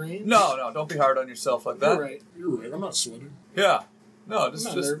Tom Green. No, don't be hard on yourself like that. You're right. I'm not sweating. Yeah. No,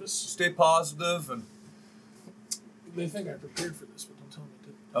 just nervous. Stay positive and. They think I prepared for this, but don't tell me I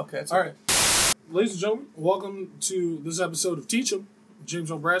didn't. Okay. All right. Ladies and gentlemen, welcome to this episode of Teach 'Em.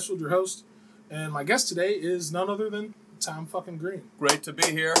 James Earl Brassfield, your host. And my guest today is none other than Tom fucking Green. Great to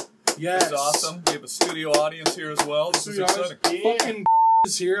be here. Yes. It's awesome. We have a studio audience here as well. This is exciting. Fucking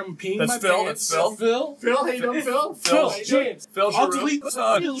is here. I'm peeing my Phil. pants. That's Phil. Phil, hey, Phil. James. Phil I'll Giroux. delete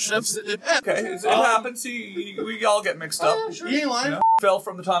the chefs. Okay, it happens. We all get mixed up. You ain't lying. Yeah. Phil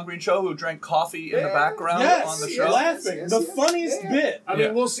from the Tom Green Show, who drank coffee in the background on the show. Laughing. The funniest bit. I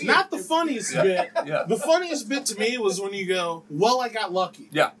mean, we'll see. Not the funniest bit. Yeah. The funniest bit to me was when you go, well, I got lucky.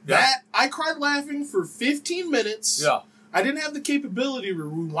 Yeah. I cried laughing for 15 minutes. Yeah. I didn't have the capability to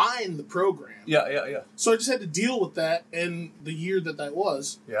rewind the program. Yeah. So I just had to deal with that in the year that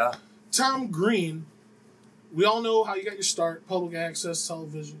was. Yeah. Tom Green, we all know how you got your start, public access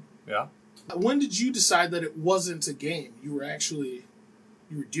television. Yeah. When did you decide that it wasn't a game? You were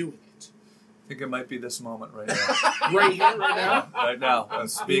doing it. I think it might be this moment right now. Right here, right now? Right now.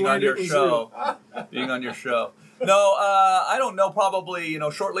 That's being on your show. Being on your show. No, I don't know. Probably,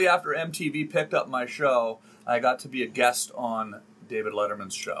 shortly after MTV picked up my show, I got to be a guest on David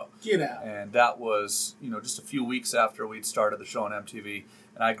Letterman's show. Get out. And that was, just a few weeks after we'd started the show on MTV.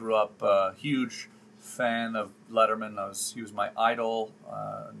 And I grew up a huge fan of Letterman. He was my idol.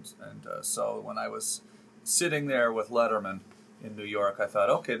 So when I was sitting there with Letterman in New York, I thought,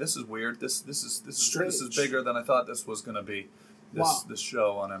 okay, this is weird. This is bigger than I thought this was going to be. This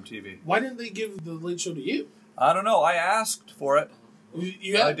show on MTV. Why didn't they give the Late Show to you? I don't know. I asked for it.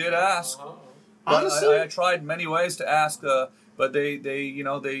 I did ask. Honestly, I tried many ways to ask, but they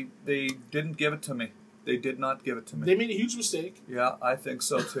didn't give it to me. They did not give it to me. They made a huge mistake. Yeah, I think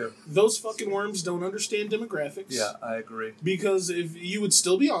so too. Those fucking worms don't understand demographics. Yeah, I agree. Because if you would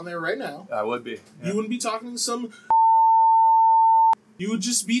still be on there right now, I would be. Yeah. You wouldn't be talking to some. You would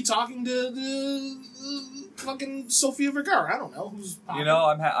just be talking to fucking Sofia Vergara. I don't know who's. Popping.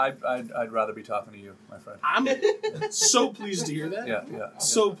 I'd rather be talking to you, my friend. I'm so pleased to hear that. Yeah.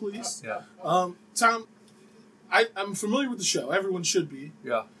 So pleased. Yeah. Tom, I'm familiar with the show. Everyone should be.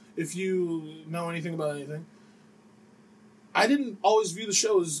 Yeah. If you know anything about anything, I didn't always view the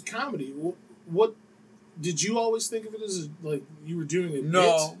show as comedy. What did you always think of it as? Like you were doing a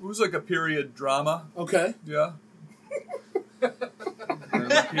No, bit? It was like a period drama. Okay. Yeah.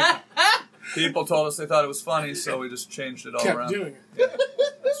 People told us they thought it was funny, so we just changed it all Kept around. doing it. Yeah.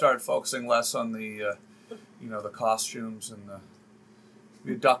 Started focusing less on the, the costumes and the.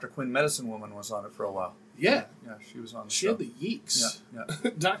 Dr. Quinn, Medicine Woman, was on it for a while. Yeah. Yeah, she was on the She show. had the yeeks. Yeah.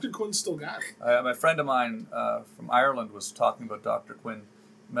 Dr. Quinn still got it. My friend of mine from Ireland was talking about Dr. Quinn,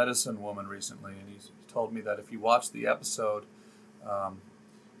 Medicine Woman, recently, and he told me that if you watch the episode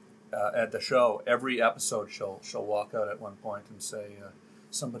at the show, every episode she'll walk out at one point and say,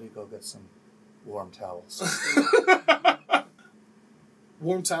 "Somebody go get some warm towels."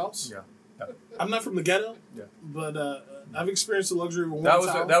 Warm towels? Yeah. I'm not from the ghetto, Yeah. but I've experienced the luxury of a warm That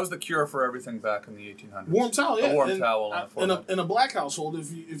towel. was the cure for everything back in the 1800s. Warm towel, yeah. A warm And towel on the forehead. in a black household,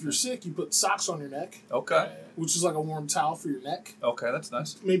 if you're sick, you put socks on your neck, Okay. which is like a warm towel for your neck. Okay, that's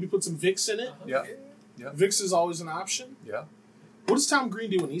nice. Maybe put some Vicks in it. Yeah. Vicks is always an option. Yeah. What does Tom Green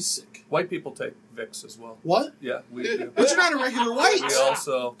do when he's sick? White people take Vicks as well. What? Yeah, we do. But you're not a regular white. We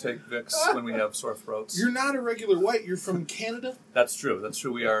also take Vicks when we have sore throats. You're not a regular white. You're from Canada? That's true. That's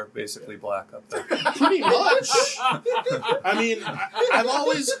true. We are basically black up there. Pretty much. I mean,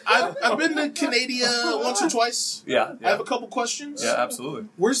 I've been to Canada once or twice. Yeah. I have a couple questions. Yeah, absolutely.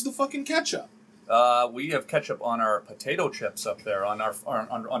 Where's the fucking ketchup? We have ketchup on our potato chips up there. On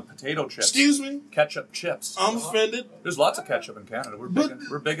potato chips. Excuse me? Ketchup chips. I'm offended. There's lots of ketchup in Canada. We're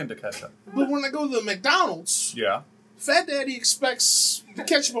big into ketchup. But when I go to the McDonald's, Yeah. Fat Daddy expects the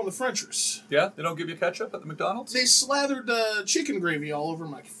ketchup on the Frenchers. Yeah. They don't give you ketchup at the McDonald's. They slathered chicken gravy all over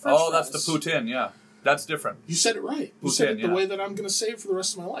my French Oh, that's the fries. poutine. Yeah. That's different. You said it right. You said it Poutine, the yeah. way that I'm going to say it for the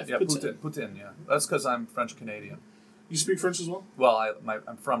rest of my life. Yeah, Poutine. poutine. Yeah. That's because I'm French Canadian. You speak French as well? Well,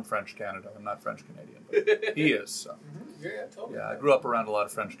 I'm from French Canada. I'm not French Canadian, but he is. So. Yeah, totally. Yeah, I grew up around a lot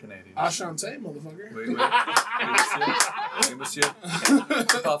of French Canadians. Enchanté, motherfucker. Oui, monsieur.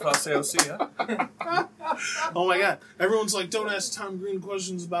 Tu parles français aussi, hein? Oh my god. Everyone's like, don't ask Tom Green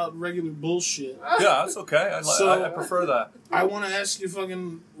questions about regular bullshit. Yeah, that's okay. I prefer that. I want to ask you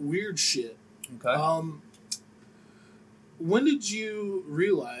fucking weird shit. Okay. When did you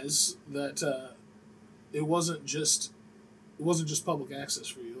realize that it wasn't just public access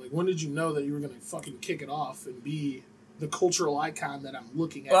for you? Like, when did you know that you were going to fucking kick it off and be the cultural icon that I'm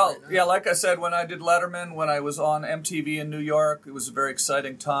looking at Well, right now? yeah, like I said, when I did Letterman, when I was on MTV in New York, it was a very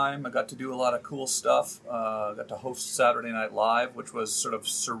exciting time. I got to do a lot of cool stuff. I got to host Saturday Night Live, which was sort of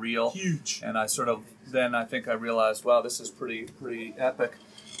surreal. Huge. And I think I realized, wow, this is pretty epic.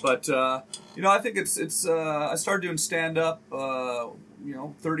 But I think it's. I started doing stand up,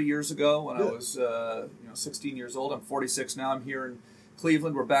 30 years ago when I was 16 years old. I'm 46 now. I'm here in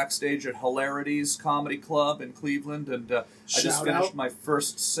Cleveland. We're backstage at Hilarities Comedy Club in Cleveland, and I just finished my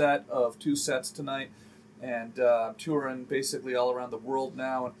first set of 2 sets tonight, and I'm touring basically all around the world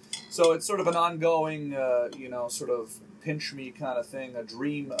now. And so it's sort of an ongoing, sort of pinch me kind of thing, a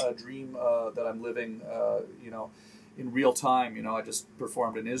dream that I'm living, in real time. I just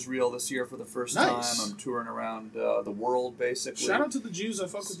performed in Israel this year for the first time. I'm touring around the world, basically. Shout out to the Jews. I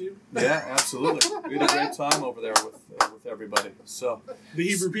fuck with you. Yeah, absolutely. We had a great time over there with everybody. So The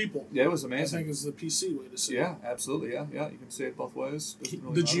Hebrew people. yeah, it was I amazing. think is the PC way to say Yeah, absolutely. Yeah. You can say it both ways. Doesn't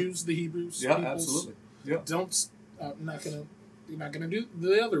really The matter. Jews, the Hebrews. Yeah, peoples. absolutely. Yeah. Don't. I'm not gonna. You're not gonna do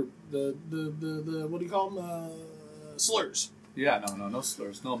the other. The what do you call them? Slurs. Yeah. No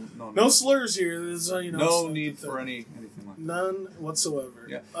slurs. No. No slurs here. There's No it's need for anything like that. none whatsoever.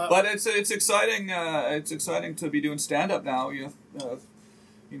 Yeah, but it's exciting. It's exciting to be doing stand up now.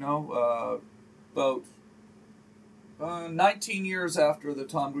 About 19 years after the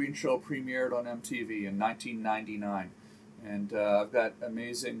Tom Green Show premiered on MTV in 1999, and I've got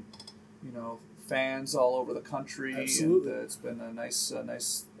amazing, fans all over the country. Absolutely. And it's been a nice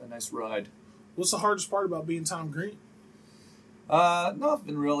ride. What's the hardest part about being Tom Green?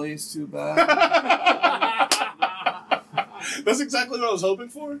 Nothing really. It's too bad. That's exactly what I was hoping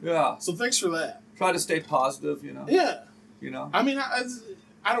for. Yeah. So thanks for that. Try to stay positive. Yeah. I mean, I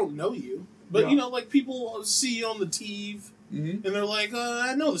don't know you, but Yeah. like people see you on the TV Mm-hmm. and they're like,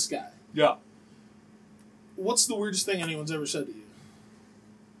 I know this guy. Yeah. What's the weirdest thing anyone's ever said to you?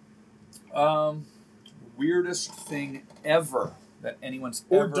 Weirdest thing ever that anyone's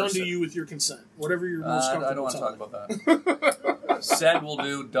Or ever done said. to you with your consent? Whatever you're most I comfortable don't want to telling. talk about that. Said will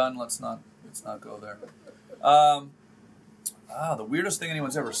do. Done. Let's not go there. The weirdest thing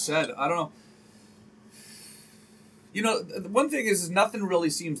anyone's ever said. I don't know. The one thing is nothing really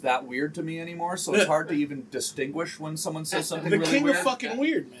seems that weird to me anymore, so it's hard to even distinguish when someone says something The really king weird. of fucking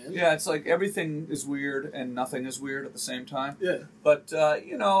weird, man. Yeah, it's like everything is weird and nothing is weird at the same time. Yeah. But I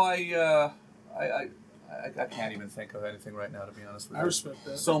can't even think of anything right now, to be honest with you. I respect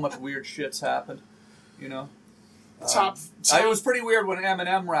that. So much weird shit's happened, Top. It was pretty weird when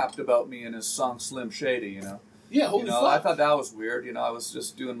Eminem rapped about me in his song Slim Shady, Yeah, holy fuck. I thought that was weird. I was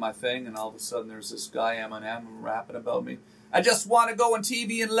just doing my thing, and all of a sudden there's this guy Eminem rapping about me. I just want to go on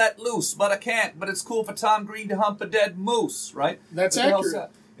TV and let loose, but I can't. But it's cool for Tom Green to hump a dead moose, right? That's What the hell's accurate.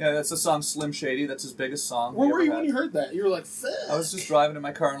 that? Yeah, that's the song Slim Shady. That's his biggest song. Where he were ever you had. when you heard that? You were like, fuck. I was just driving in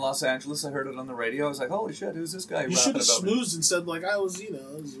my car in Los Angeles. I heard it on the radio. I was like, holy shit, who's this guy You rapping should have about me? smoothed and said, like, I was, you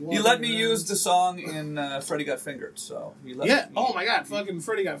know. He let me use the song in Freddie Got Fingered, so he let Yeah. me. Oh my God. Fucking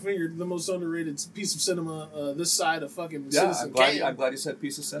Freddie Got Fingered. The most underrated piece of cinema this side of fucking Yeah, Citizen I'm Kane. glad you said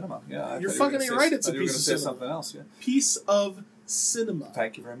piece of cinema. Yeah, I You're thought you were fucking gonna right, say- it's a I thought you were piece gonna of say cinema. something else. Yeah. Piece of cinema.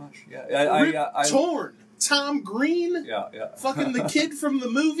 Thank you very much. Yeah, Rip I Torn. Tom Green. yeah. Fucking the kid from the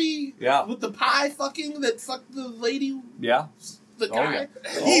movie. Yeah. With the pie fucking that fucked the lady. Yeah. The Oh guy. yeah.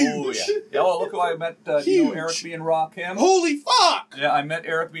 Oh Huge. yeah. Yeah. Well, look who I met. You know Huge. Eric B. and Rakim. Holy fuck. Yeah, I met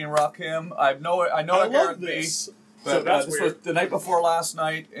Eric B. and Rakim. I know I Eric love B. this. But So that's this weird. was the night before last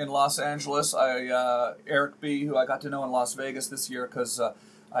night in Los Angeles. Eric B., who I got to know in Las Vegas this year because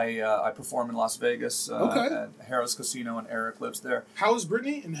I perform in Las Vegas Okay. at Harrah's Casino, and Eric lives there. How is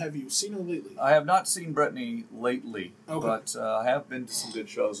Brittany, and have you seen her lately? I have not seen Brittany lately, Okay. but I have been to some good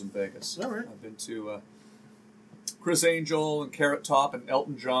shows in Vegas. All right. I've been to Chris Angel and Carrot Top and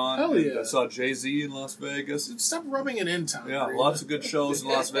Elton John. Hell and yeah. I saw Jay-Z in Las Vegas. Stop rubbing it in, Tom. Yeah, Green. lots of good shows in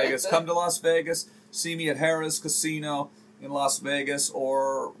Las Vegas. Come to Las Vegas, see me at Harrah's Casino in Las Vegas,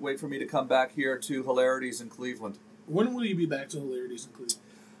 or wait for me to come back here to Hilarities in Cleveland. When will you be back to Hilarities in Cleveland?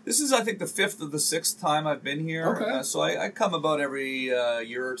 This is, I think, the 5th or the 6th time I've been here. Okay. So I come about every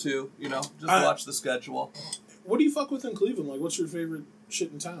year or two, just watch the schedule. What do you fuck with in Cleveland? Like, what's your favorite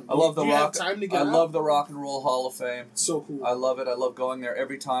shit in town? I love the Do you rock. have time to get I out? love the Rock and Roll Hall of Fame. So cool. I love it. I love going there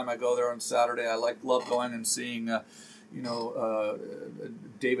every time I go there on Saturday. I love going and seeing,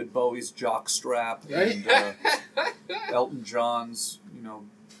 David Bowie's jockstrap Right. and Elton John's, Who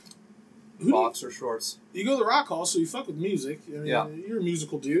do you- boxer shorts. You go to the Rock Hall, so you fuck with music. I mean, Yeah. You're a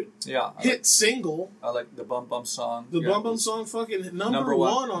musical dude. Yeah, Hit single. I like the Bum Bum song. The Yeah. Bum Bum song fucking number Number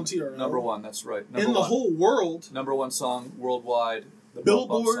one. one on TRL. Number one, that's right. In the whole world. number one song worldwide. The Bum Bum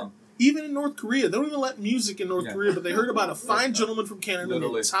Billboard. song. Even in North Korea. They don't even let music in North Yeah. Korea, but they heard about a fine gentleman from Canada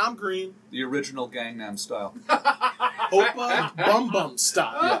Literally. named Tom Green. The original Gangnam Style. Oppa Bum Bum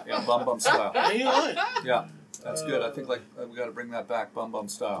style. Yeah, Bum Bum Style. Ain't lying. Yeah, that's good. I think we got to bring that back, Bum Bum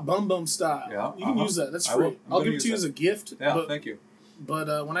Style. Bum Bum style. Yeah, You can uh-huh. use that. That's I free. will. I'm I'll gonna give it use to you that. as a gift. Yeah, but, thank you.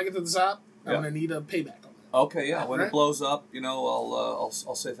 But when I get to the top, I'm Yeah. going to need a payback on that. Okay, yeah. When Right. it blows up, I'll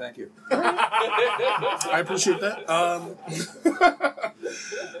say thank you. I appreciate that.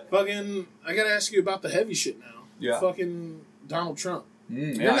 Fucking, I got to ask you about the heavy shit now. Yeah. Fucking Donald Trump. Yeah,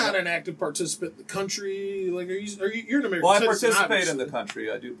 You're not I- an active participant in the country. Like, you're an American Well, I citizen, participate in the obviously.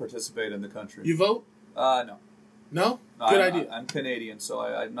 country. I do participate in the country. You vote? No. No? No, Good I'm, idea. I'm Canadian, so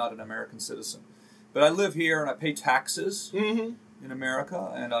I'm not an American citizen. But I live here and I pay taxes Mm-hmm. in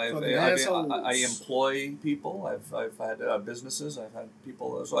America, and I Fucking assholes. employ people. I've had businesses. I've had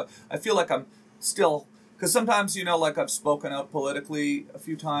people. So I feel like I'm still, because sometimes like I've spoken out politically a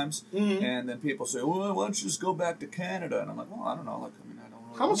few times, Mhm. and then people say, "Well, why don't you just go back to Canada?" And I'm like, "Well, I don't know. I don't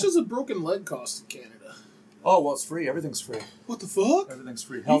really How much know." does a broken leg cost in Canada? Oh, well, it's free. Everything's free. What the fuck? Everything's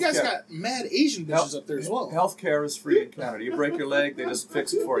free. You guys Healthcare- got mad Asian bitches up there as well. Healthcare is free in Canada. You break your leg, they just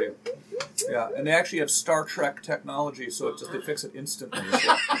fix it for you. Yeah, and they actually have Star Trek technology, so they fix it instantly.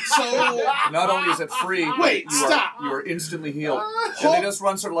 So, Not only is it free, but Wait, stop. you are instantly healed. And they just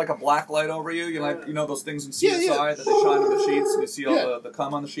run sort of like a black light over you. You know those things in CSI Yeah, yeah. that they shine on the sheets, and you see all Yeah. the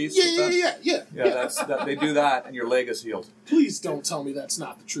cum on the sheets. yeah, with yeah, that? yeah, yeah. Yeah, that. They do that, and your leg is healed. Please don't tell me that's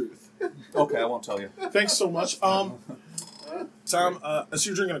not the truth. Okay, I won't tell you. Thanks so much. Tom, as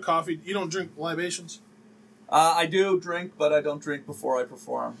you're drinking a coffee, you don't drink libations? I do drink, but I don't drink before I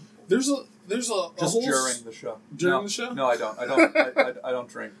perform. There's a Just whole during the show. During No, the show? No, I don't. I don't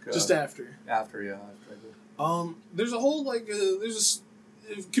drink. just after. After, yeah. After I do. There's a whole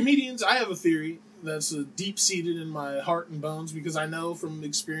comedians. I have a theory that's deep seated in my heart and bones because I know from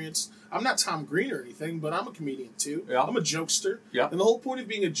experience. I'm not Tom Green or anything, but I'm a comedian too. Yeah. I'm a jokester. Yeah. And the whole point of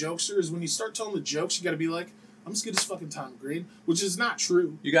being a jokester is when you start telling the jokes, you got to be like, I'm as good as fucking Tom Green, which is not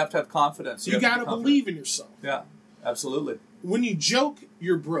true. You have to have confidence. You have got be to confident. believe in yourself. Yeah, absolutely. When you joke,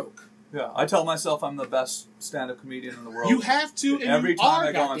 you're broke. Yeah, I tell myself I'm the best stand-up comedian in the world. You have to, and every you time are,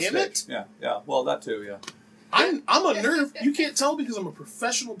 I go on goddammit. stage. Yeah. Well, that too. Yeah. I'm a nerd. You can't tell because I'm a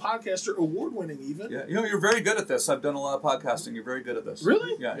professional podcaster, award-winning even. Yeah. You're very good at this. I've done a lot of podcasting. You're very good at this.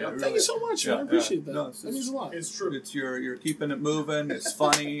 Really? Yeah. Thank really. you so much, man. I appreciate that. No, That means a lot. It's true. It's you're keeping it moving. It's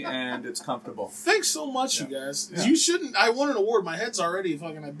funny and it's comfortable. Thanks so much, you guys. Yeah. You shouldn't. I won an award. My head's already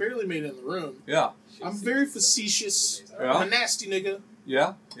fucking. I barely made it in the room. Yeah. I'm very facetious. Yeah. I'm a nasty nigga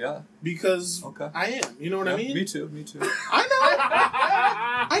Yeah. because Okay. I am. You know what I mean? Me too. I know.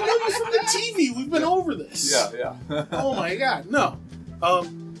 I know you from the TV. We've been over this. Yeah. Oh my god, no.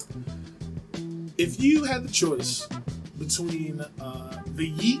 If you had the choice between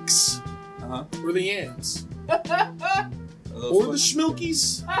the Yeeks or the Yams. Or the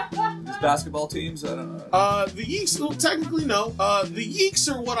Schmilkies. These basketball teams? I don't know. The Yeeks, well, technically no. The Yeeks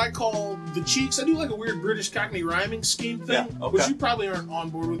are what I call the Cheeks. I do like a weird British Cockney rhyming scheme thing, Yeah, okay. which you probably aren't on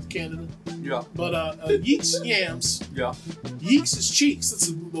board with, Canada. Yeah. But Yeeks, Yams. Yeah. Yeeks is cheeks. That's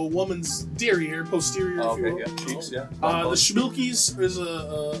the woman's derriere, posterior, if you Okay, will. yeah. Cheeks, yeah. The Schmilkies is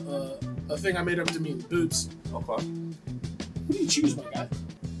a thing I made up to mean boobs. Okay. Who do you choose, my guy?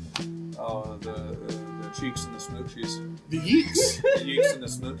 Oh, the cheeks and the smoochies. The Yeeks. The yeeks and the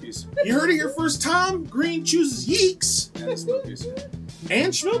smokies. You heard it here first. Tom Green chooses Yeeks And the smokies.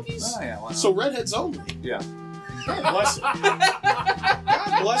 and Schmilkies. Oh, yeah, why not? So redheads only. Yeah. God bless him.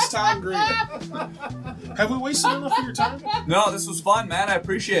 God bless Tom Green. Have we wasted enough of your time? No, this was fun, man. I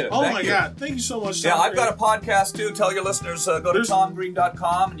appreciate it. Oh Thank my you. God. Thank you so much, Tom Yeah, I've Green. got a podcast too. Tell your listeners, go to There's-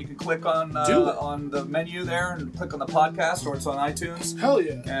 tomgreen.com and you can click on Do it. on the menu there and click on the podcast, or it's on iTunes. Hell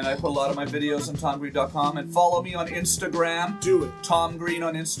yeah. And I put a lot of my videos on tomgreen.com. And follow me on Instagram, Do it. Tom Green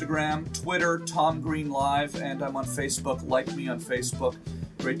on Instagram, Twitter, Tom Green Live, and I'm on Facebook. Like me on Facebook.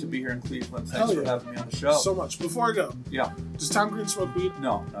 Great to be here in Cleveland. Thanks Hell for yeah. having me on the show. So much. Before I go, Yeah. does Tom Green smoke weed?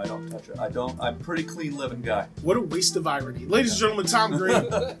 No, I don't touch it. I don't. I'm a pretty clean living guy. What a waste of irony. Ladies and gentlemen, Tom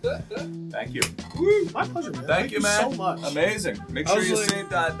Green. Thank you. My pleasure, man. Thank you, man. so much. Amazing. Make I sure was you like- save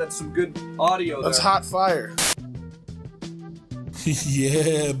that. That's some good audio That's there. hot fire.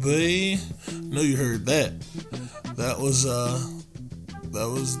 Yeah, boy. Know you heard that. That was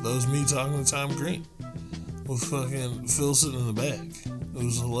me talking to Tom Green with fucking Phil sitting in the back. It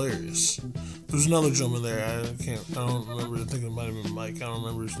was hilarious. There's another gentleman there. I don't remember. I think it might have been Mike. I don't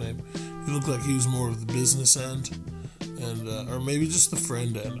remember his name. He looked like he was more of the business end, and or maybe just the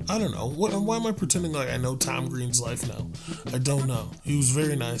friend end. I don't know. Why am I pretending like I know Tom Green's life now? I don't know. He was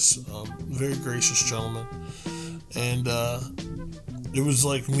very nice, very gracious gentleman, and it was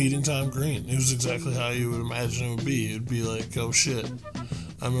like meeting Tom Green. It was exactly how you would imagine it would be. It'd be like, oh shit,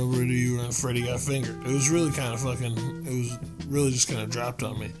 I remember you and Freddie got fingered. It was really kind of fucking. It was really just kind of dropped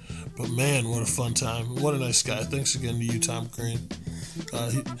on me. But man, what a fun time. What a nice guy. Thanks again to you, Tom Green.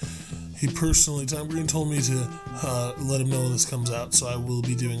 He personally, Tom Green told me to let him know when this comes out, so I will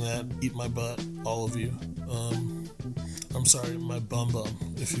be doing that. Eat my butt, all of you. I'm sorry, my bum,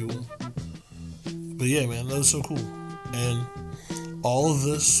 if you will. But yeah, man, that was so cool. And all of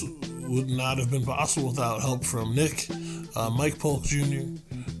this would not have been possible without help from Nick, Mike Polk Jr.,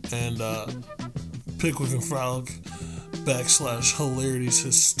 and Pickwick and Frolic / Hilarity's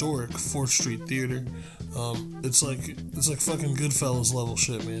historic 4th Street Theater. It's like fucking Goodfellas level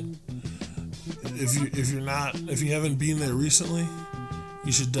shit, man. If you haven't been there recently,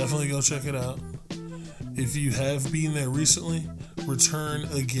 you should definitely go check it out. If you have been there recently, return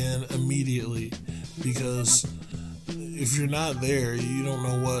again immediately, because if you're not there, you don't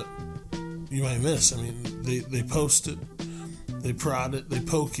know what you might miss. I mean, they post it, they prod it, they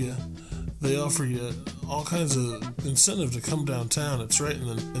poke you, they offer you all kinds of incentive to come downtown. It's right in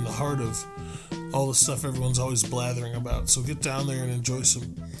the heart of all the stuff everyone's always blathering about. So get down there and enjoy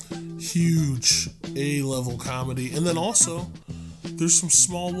some huge A-level comedy. And then also, there's some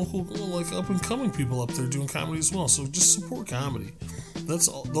small local, like, up-and-coming people up there doing comedy as well. So just support comedy. That's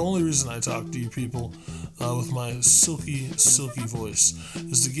the only reason I talk to you people with my silky voice,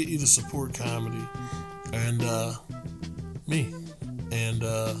 is to get you to support comedy. And me. And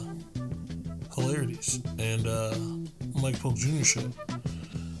Hilarities. And Mike Polk Jr. Show.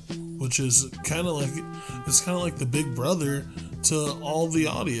 Which is kind of like the big brother to all the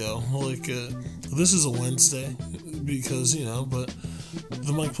audio. Like, this is a Wednesday because, but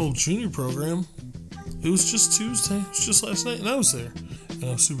the Mike Polk Jr. program, it was just Tuesday. It was just last night, and I was there. And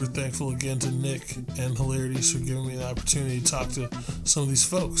I'm super thankful again to Nick and Hilarities for giving me the opportunity to talk to some of these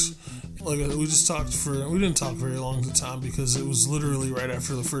folks. Like, we didn't talk very long at the time because it was literally right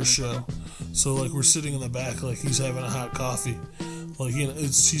after the first show. So, like, we're sitting in the back like he's having a hot coffee. Like,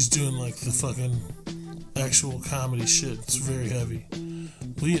 she's doing, like, the fucking actual comedy shit. It's very heavy.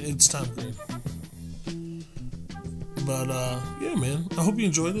 But yeah, it's Tom Green. But, yeah, man. I hope you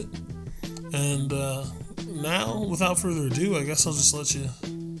enjoyed it. And, now, without further ado, I guess I'll just let you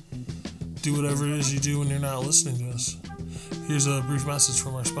do whatever it is you do when you're not listening to us. Here's a brief message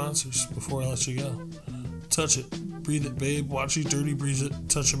from our sponsors before I let you go. Touch it. Breathe it, babe. Watch you dirty breeze it.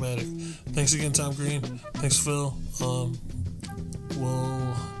 Touch-o-matic. Thanks again, Tom Green. Thanks, Phil.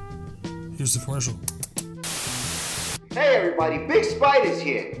 Well, here's the commercial. Hey everybody, Big Spider's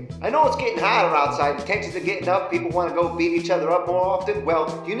here. I know it's getting hotter outside, the tensions are getting up, people want to go beat each other up more often.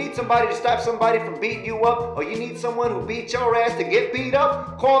 Well, you need somebody to stop somebody from beating you up, or you need someone who beats your ass to get beat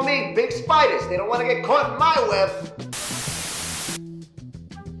up? Call me, Big Spiders. They don't want to get caught in my web.